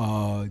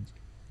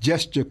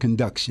gesture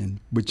conduction,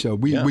 which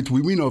we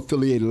know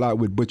affiliated a lot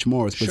with Butch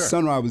Morris, but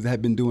Sun Ra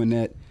had been doing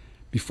that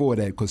before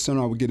that, because Sun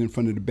Ra would get in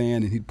front of the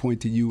band and he'd point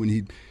to you and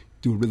he'd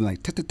do a rhythm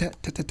like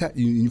ta-ta-ta-ta-ta-ta.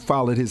 You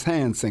followed his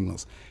hand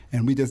signals.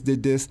 And we just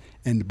did this,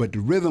 but the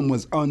rhythm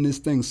was on this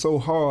thing so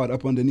hard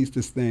up underneath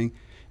this thing,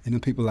 and then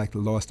people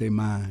lost their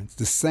minds.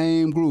 The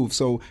same groove.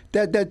 So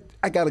that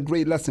I got a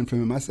great lesson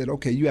from him. I said,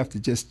 okay, you have to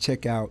just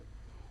check out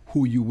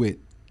who you with.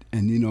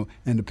 And,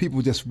 and the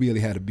people just really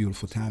had a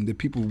beautiful time. The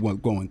people were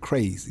going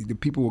crazy.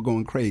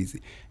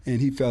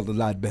 And he felt a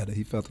lot better.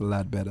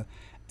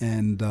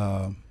 And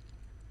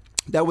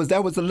that was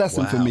a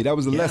lesson for me. That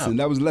was a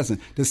lesson.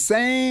 The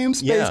same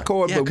space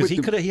chord. Yeah, because he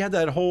had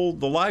that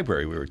the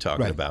library we were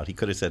talking about. He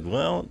could have said,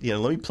 well,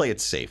 let me play it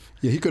safe.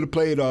 Yeah, he could have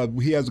played,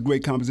 he has a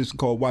great composition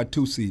called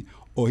Watusi,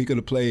 or he could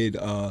have played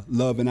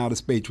Love in Outer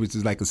Space, which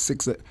is like a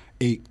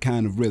 6/8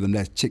 kind of rhythm.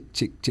 That's chick,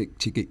 chick, chick,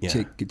 chick,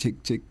 chick,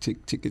 chick, chick,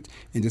 chick, chick, chick.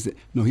 And just,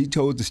 he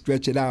chose to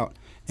stretch it out,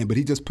 but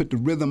he just put the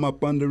rhythm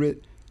up under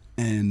it.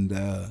 And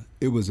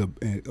it was a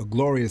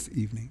glorious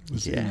evening. It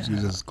was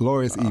a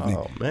glorious evening.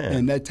 Oh, man.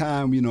 And that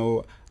time,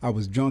 I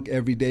was drunk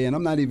every day, and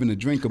I'm not even a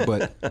drinker,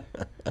 but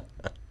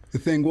the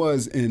thing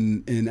was,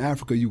 in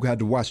Africa, you had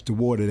to watch the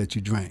water that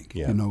you drank.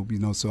 Yeah.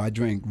 So I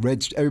drank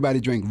everybody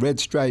drank Red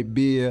Stripe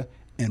beer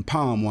and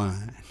palm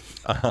wine.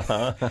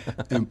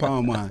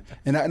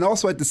 And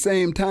also at the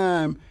same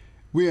time,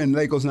 we're in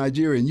Lagos,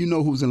 Nigeria, and you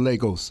know who's in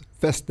Lagos?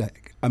 Fela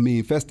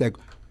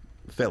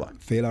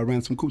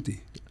Ransom Kuti.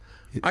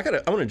 I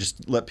want to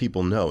just let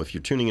people know, if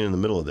you're tuning in the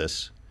middle of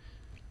this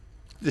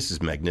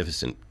is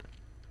magnificent.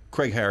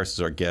 Craig Harris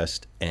is our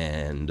guest,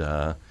 and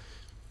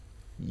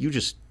you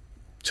just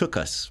took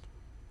us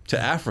to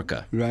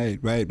Africa.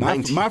 Right.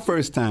 My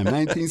first time,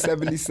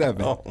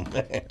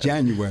 1977,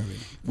 January.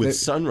 With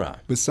Sun Ra.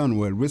 With Sun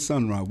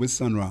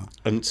Ra.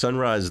 And Sun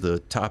Ra is the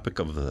topic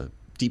of the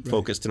Deep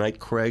Focus tonight.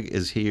 Craig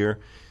is here,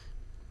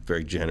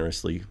 very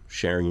generously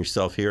sharing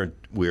yourself here.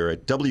 We're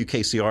at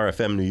WKCR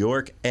FM New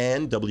York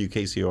and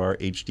WKCR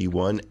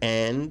HD1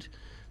 and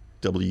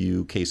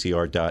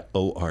WKCR.org.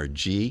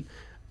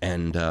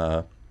 And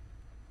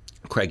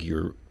Craig,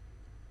 you're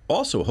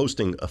also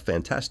hosting a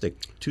fantastic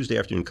Tuesday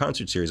afternoon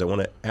concert series. I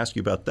want to ask you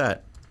about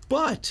that.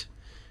 But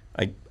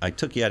I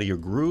took you out of your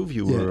groove.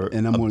 You were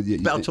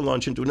about to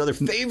launch into another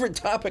favorite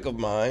topic of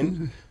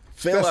mine,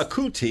 Fela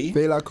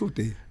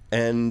Kuti.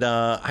 And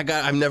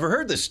I've never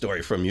heard this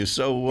story from you.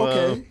 So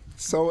okay.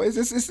 So it's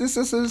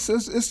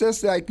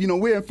just like,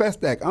 we're in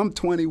Festac. I'm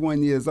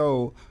 21 years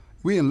old.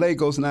 We're in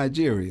Lagos,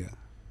 Nigeria.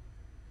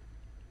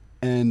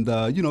 And,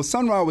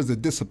 Sun Ra was a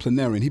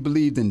disciplinarian. He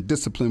believed in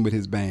discipline with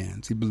his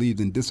bands. He believed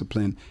in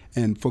discipline,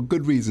 and for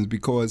good reasons,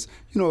 because,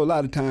 a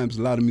lot of times,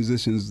 a lot of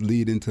musicians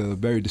lead into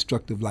very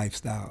destructive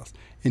lifestyles.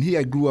 And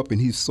he grew up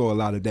and he saw a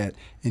lot of that,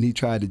 and he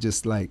tried to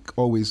just,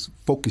 always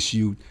focus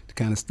you to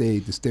kind of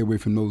stay away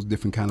from those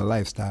different kind of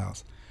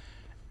lifestyles.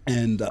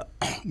 And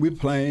we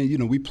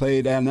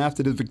played, and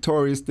after the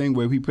Victorious thing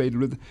where we played the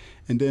rhythm,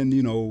 and then,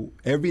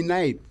 every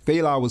night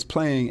Fela was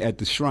playing at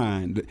the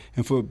Shrine.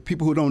 And for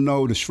people who don't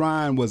know, the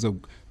Shrine was a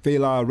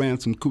Fela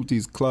Ransom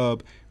Kuti's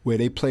club where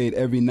they played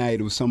every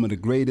night. It was some of the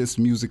greatest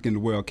music in the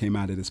world came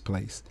out of this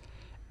place.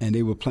 And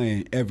they were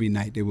playing every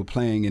night. They were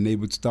playing, and they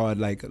would start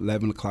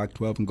 11 o'clock,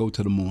 12, and go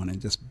to the morning,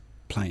 just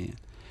playing.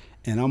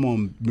 And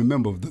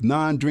remember, the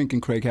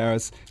non-drinking Craig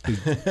Harris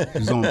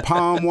is on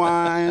palm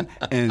wine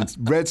and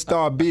Red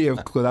Star beer,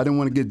 because I didn't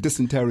want to get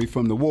dysentery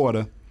from the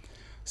water.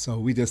 So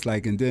we just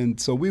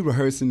so we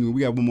rehearsing, and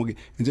we got one more.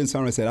 And then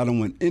Sun Ra said, I don't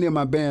want any of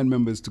my band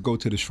members to go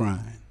to the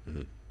Shrine.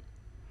 Mm-hmm.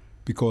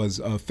 Because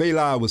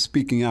Fela was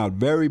speaking out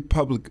very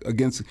public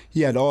against,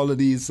 he had all of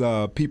these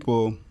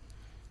people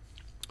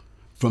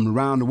from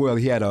around the world.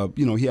 He had an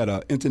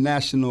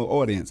international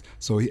audience.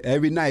 So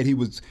every night he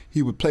would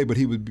play, but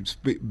he would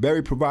speak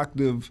very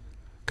provocative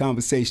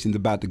conversations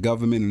about the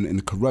government and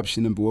the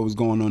corruption and what was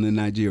going on in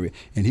Nigeria.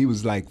 And he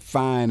was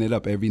firing it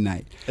up every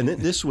night. And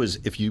this was,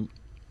 if you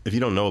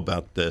don't know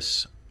about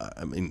this,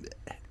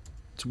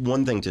 it's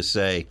one thing to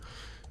say,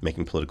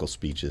 making political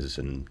speeches,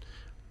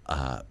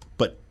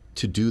 but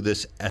to do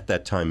this at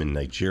that time in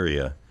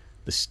Nigeria,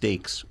 the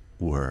stakes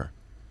were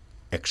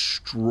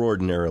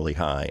extraordinarily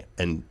high,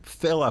 and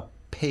Fela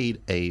paid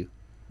a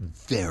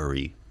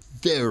very,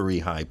 very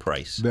high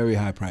price. Very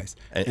high price.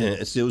 And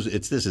this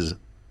is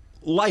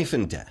life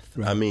and death.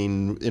 Right. I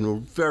mean, in a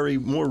very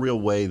more real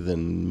way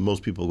than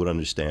most people would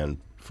understand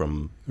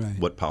from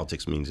what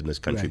politics means in this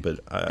country. Right.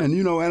 But and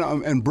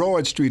and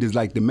Broad Street is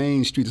like the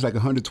main street. It's like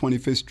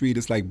 125th Street.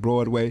 It's like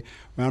Broadway.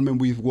 I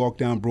remember we walked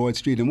down Broad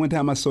Street, and one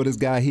time I saw this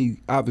guy. He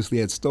obviously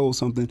had stole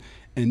something,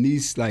 and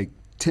these like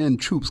 10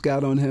 troops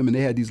got on him, and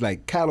they had these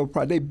like cattle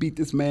they beat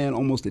this man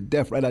almost to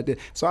death right out there.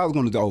 So I was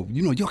going to,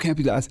 you can't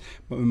be that.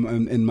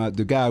 And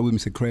the guy with me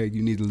said, Craig,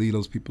 you need to leave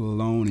those people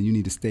alone, and you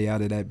need to stay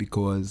out of that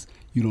because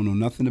you don't know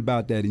nothing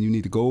about that, and you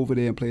need to go over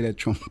there and play that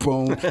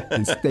trombone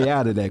and stay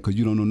out of that because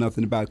you don't know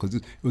nothing about it, because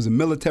it was a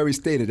military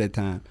state at that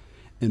time.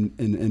 And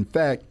in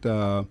fact,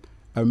 I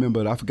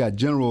remember, I forgot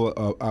General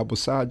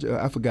Abusaja,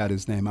 I forgot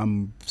his name.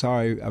 I'm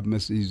sorry,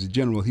 he's a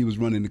general. He was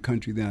running the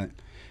country then.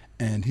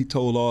 And he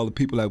told all the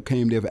people that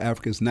came there for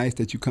Africa, it's nice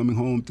that you're coming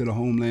home to the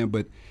homeland,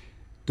 but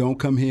don't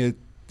come here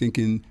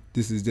thinking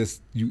this is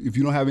just, if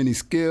you don't have any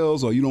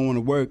skills or you don't want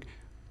to work,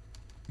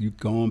 you're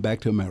going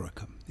back to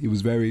America. He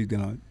was very,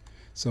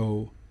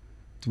 so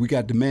we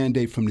got the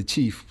mandate from the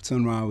chief.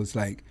 Sunrise was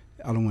like,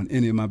 I don't want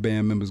any of my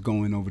band members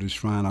going over the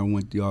Shrine. I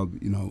want y'all,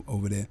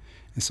 over there.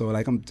 And so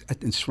like, I'm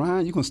at the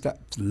Shrine, you going to stop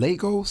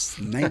Lagos,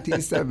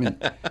 1970.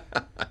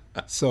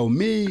 So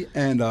me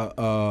and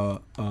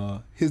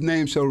his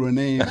name shall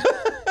remain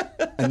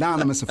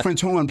anonymous, a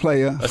French horn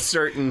player, a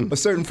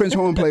certain French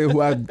horn player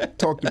who I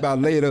talked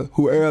about later,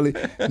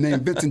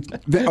 named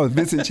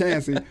Vincent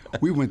Chancey.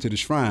 We went to the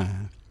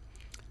Shrine.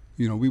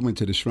 We went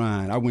to the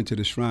Shrine. I went to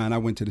the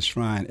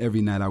Shrine.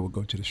 Every night I would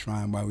go to the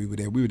Shrine while we were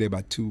there. We were there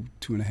about two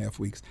and a half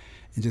weeks,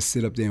 and just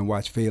sit up there and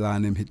watch Fela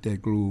and them hit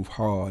that groove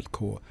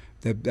hardcore.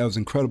 That was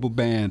an incredible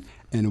band,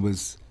 and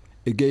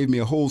it gave me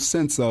a whole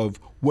sense of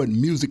what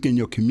music in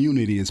your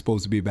community is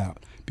supposed to be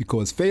about.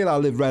 Because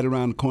Fela lived right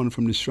around the corner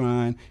from the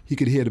Shrine. He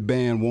could hear the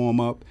band warm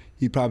up.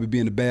 He'd probably be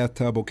in the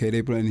bathtub. Okay,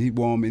 they play, and he'd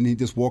warm, and he'd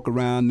just walk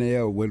around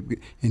there,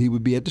 and he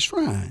would be at the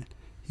Shrine.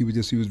 He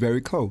was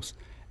very close.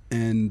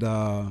 And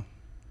I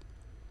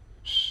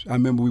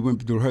remember we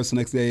went to rehearsal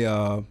the next day.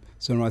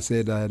 Sunrise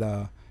said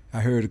that I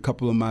heard a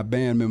couple of my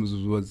band members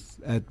was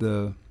at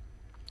the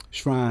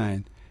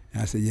Shrine.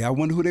 And I said, yeah, I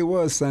wonder who they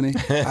was, Sonny.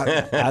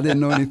 I didn't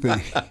know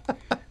anything.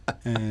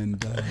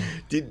 And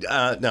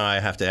now I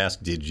have to ask,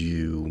 did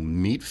you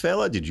meet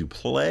Fela? Did you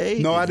play?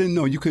 No, I didn't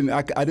know. You couldn't.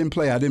 I didn't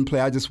play.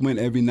 I just went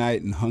every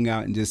night and hung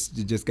out and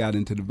just got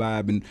into the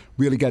vibe and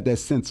really got that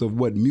sense of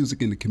what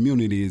music in the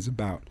community is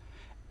about.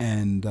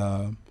 And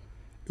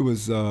it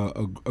was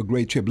a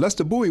great trip.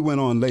 Lester Bowie went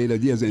on later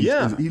years, and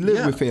he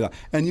lived with Fela.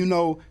 And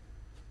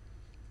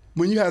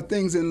when you have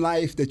things in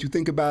life that you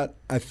think about,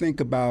 I think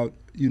about,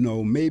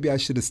 maybe I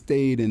should have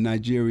stayed in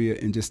Nigeria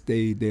and just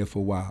stayed there for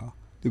a while.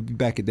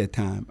 Back at that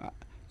time,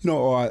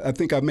 or I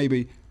think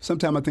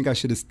sometime I think I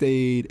should have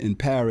stayed in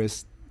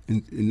Paris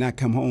and not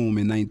come home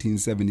in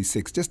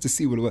 1976 just to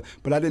see what it was.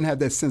 But I didn't have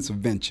that sense of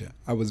venture.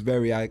 I was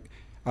I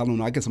don't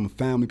know. I guess I'm a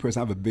family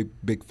person. I have a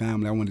big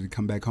family. I wanted to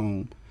come back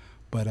home.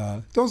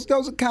 But those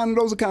are kind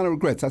of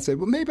regrets. I said,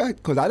 well, maybe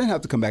because I didn't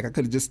have to come back. I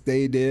could have just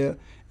stayed there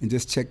and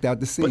just checked out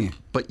the scene.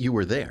 But you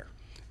were there.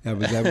 That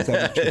was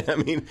true. I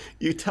mean,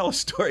 you tell a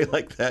story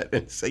like that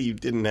and say you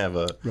didn't have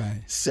a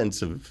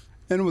sense of.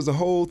 And it was a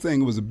whole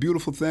thing. It was a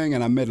beautiful thing,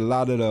 and I met a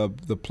lot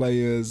of the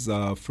players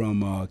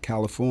from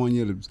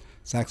California, the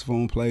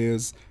saxophone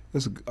players.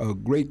 There's a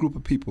great group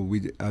of people.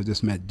 I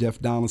just met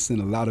Jeff Donaldson,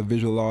 a lot of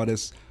visual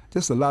artists.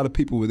 Just a lot of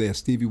people were there.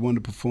 Stevie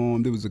Wonder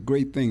performed. It was a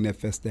great thing, that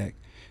Festac,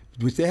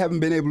 which they haven't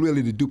been able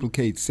really to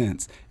duplicate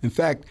since. In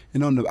fact,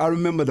 I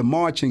remember the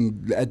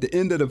marching at the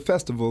end of the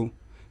festival.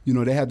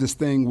 They have this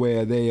thing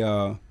where they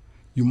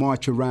you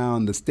march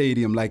around the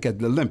stadium like at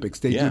the Olympics.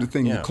 They do the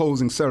thing, the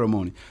closing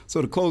ceremony.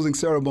 So the closing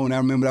ceremony, I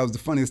remember that was the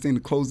funniest thing, the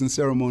closing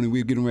ceremony,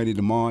 we were getting ready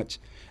to march,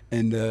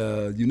 and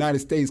the United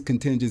States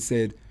contingent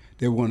said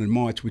they were going to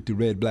march with the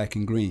red, black,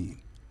 and green.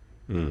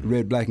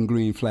 Red, black, and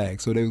green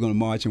flag. So they were going to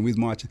march, and we was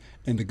marching.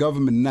 And the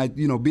government,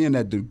 being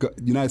that the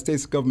United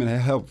States government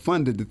had helped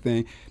funded the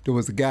thing, there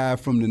was a guy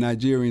from the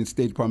Nigerian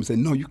State Department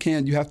saying, no, you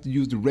can't. You have to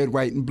use the red,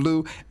 white, and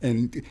blue.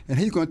 And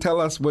he's going to tell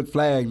us what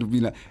flag to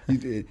be like.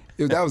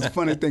 That was the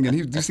funny thing. And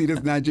you see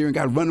this Nigerian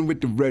guy running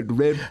with the red,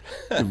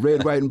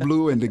 white, and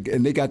blue, and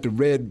they got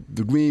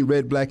the green,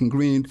 red, black, and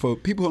green. For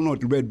people who know what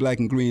the red, black,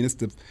 and green,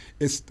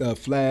 it's the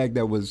flag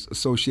that was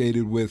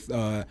associated with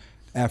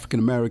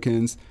African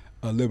Americans.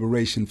 A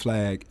liberation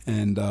flag,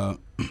 and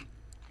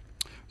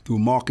through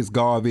Marcus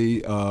Garvey,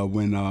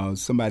 when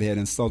somebody had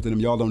insulted him,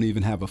 y'all don't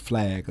even have a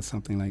flag or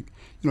something like.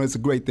 It's a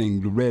great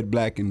thing, the red,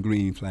 black, and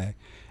green flag,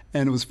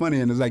 and it was funny.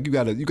 And it's like you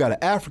got an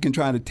African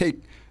trying to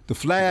take the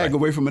flag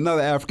away from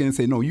another African and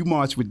say, no, you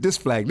march with this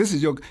flag. This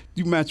is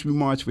we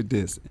march with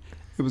this.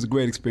 It was a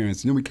great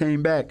experience. And then we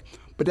came back,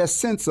 but that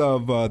sense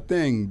of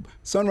thing.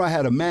 Sunrise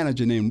had a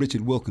manager named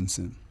Richard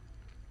Wilkinson,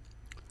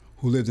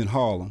 who lived in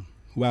Harlem.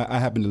 Who I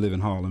happen to live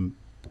in Harlem.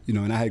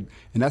 And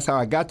that's how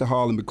I got to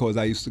Harlem, because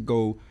I used to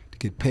go to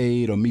get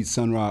paid or meet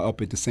Sunrise up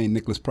at the St.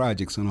 Nicholas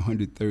Projects on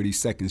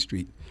 132nd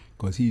Street,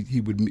 because he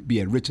would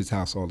be at Richard's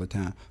house all the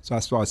time. So I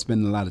started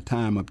spending a lot of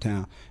time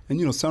uptown.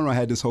 And Sunrise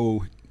had this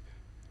whole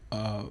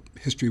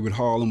history with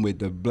Harlem, with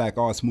the Black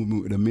Arts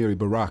Movement with Amiri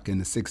Barak in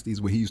the 60s,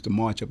 where he used to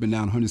march up and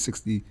down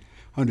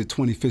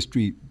 125th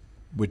Street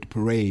with the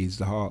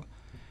parades,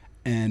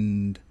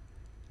 and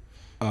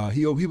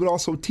he would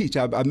also teach.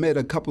 I met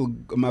a couple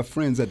of my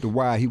friends at the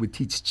Y. He would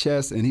teach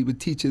chess, and he would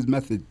teach his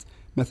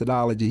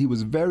methodology. He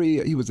was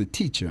a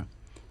teacher,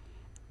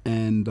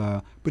 and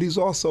but he's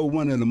also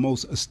one of the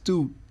most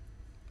astute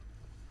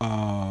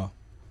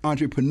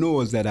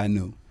entrepreneurs that I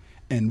knew.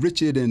 And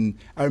Richard, and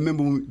I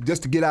remember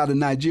just to get out of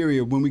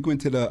Nigeria, when we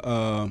went to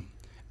the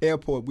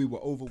airport, we were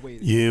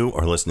overweight. You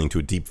are listening to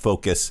a Deep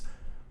Focus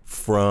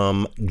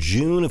from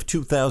June of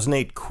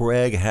 2008.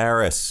 Craig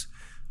Harris,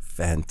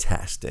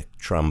 fantastic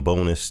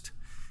trombonist,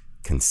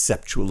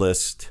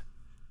 conceptualist,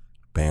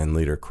 band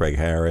leader Craig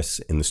Harris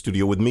in the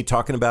studio with me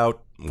talking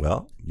about,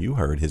 well, you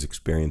heard his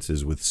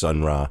experiences with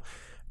Sun Ra.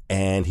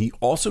 And he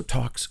also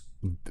talks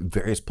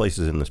various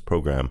places in this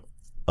program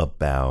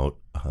about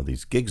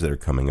these gigs that are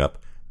coming up.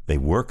 They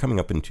were coming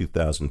up in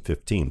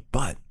 2015,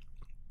 but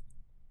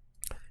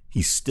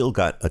he's still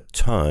got a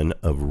ton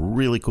of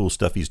really cool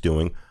stuff he's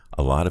doing,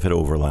 a lot of it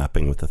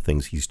overlapping with the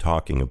things he's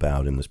talking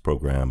about in this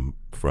program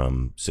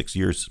from 6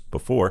 years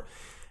before.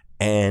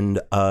 And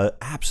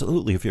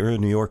absolutely, if you're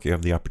in New York, you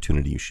have the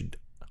opportunity, you should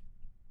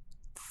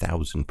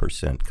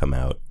 1,000% come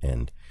out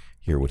and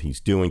hear what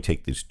he's doing.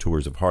 Take these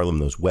tours of Harlem.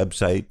 Those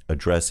website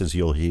addresses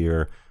you'll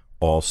hear,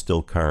 all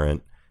still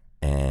current.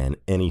 And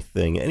any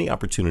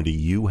opportunity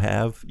you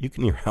have, you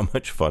can hear how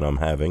much fun I'm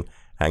having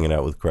hanging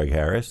out with Craig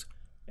Harris.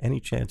 Any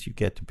chance you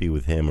get to be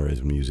with him or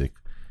his music,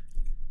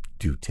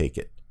 do take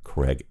it.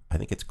 Craig, I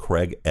think it's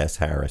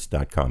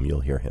CraigSHarris.com.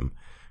 You'll hear him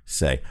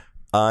say.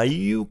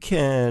 You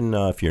can,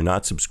 if you're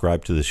not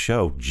subscribed to the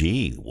show,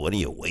 gee, what are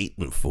you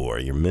waiting for?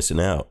 You're missing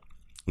out.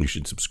 You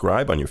should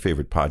subscribe on your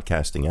favorite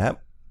podcasting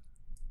app.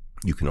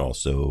 You can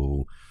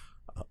also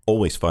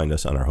always find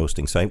us on our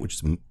hosting site, which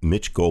is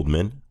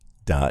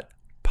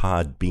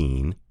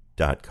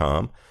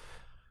mitchgoldman.podbean.com.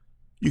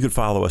 You can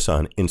follow us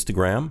on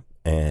Instagram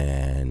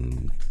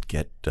and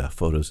get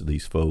photos of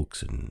these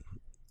folks and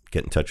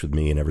get in touch with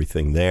me and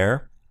everything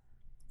there.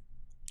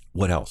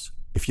 What else?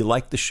 If you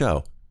like the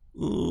show,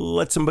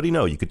 let somebody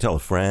know. You could tell a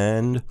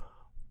friend,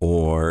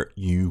 or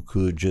you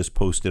could just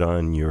post it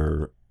on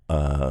your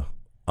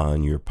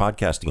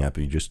podcasting app.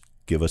 You just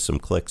give us some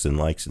clicks and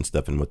likes and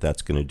stuff. And what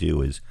that's going to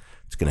do is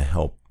it's going to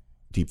help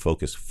Deep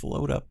Focus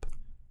float up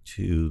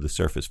to the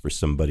surface for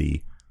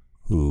somebody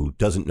who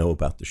doesn't know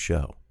about the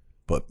show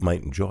but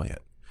might enjoy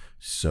it.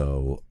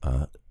 So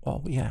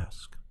all we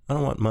ask, I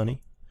don't want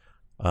money.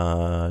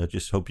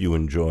 Just hope you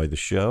enjoy the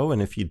show,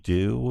 and if you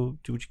do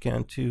what you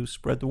can to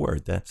spread the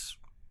word. That's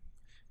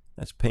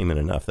payment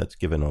enough. That's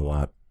given a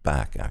lot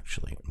back,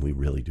 actually. We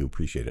really do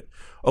appreciate it.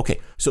 Okay,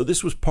 so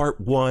this was part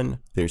 1.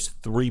 There's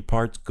 3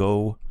 parts.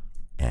 Go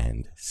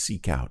and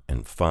seek out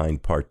and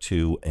find part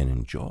 2 and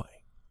enjoy.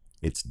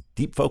 It's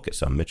Deep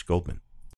Focus. I'm Mitch Goldman.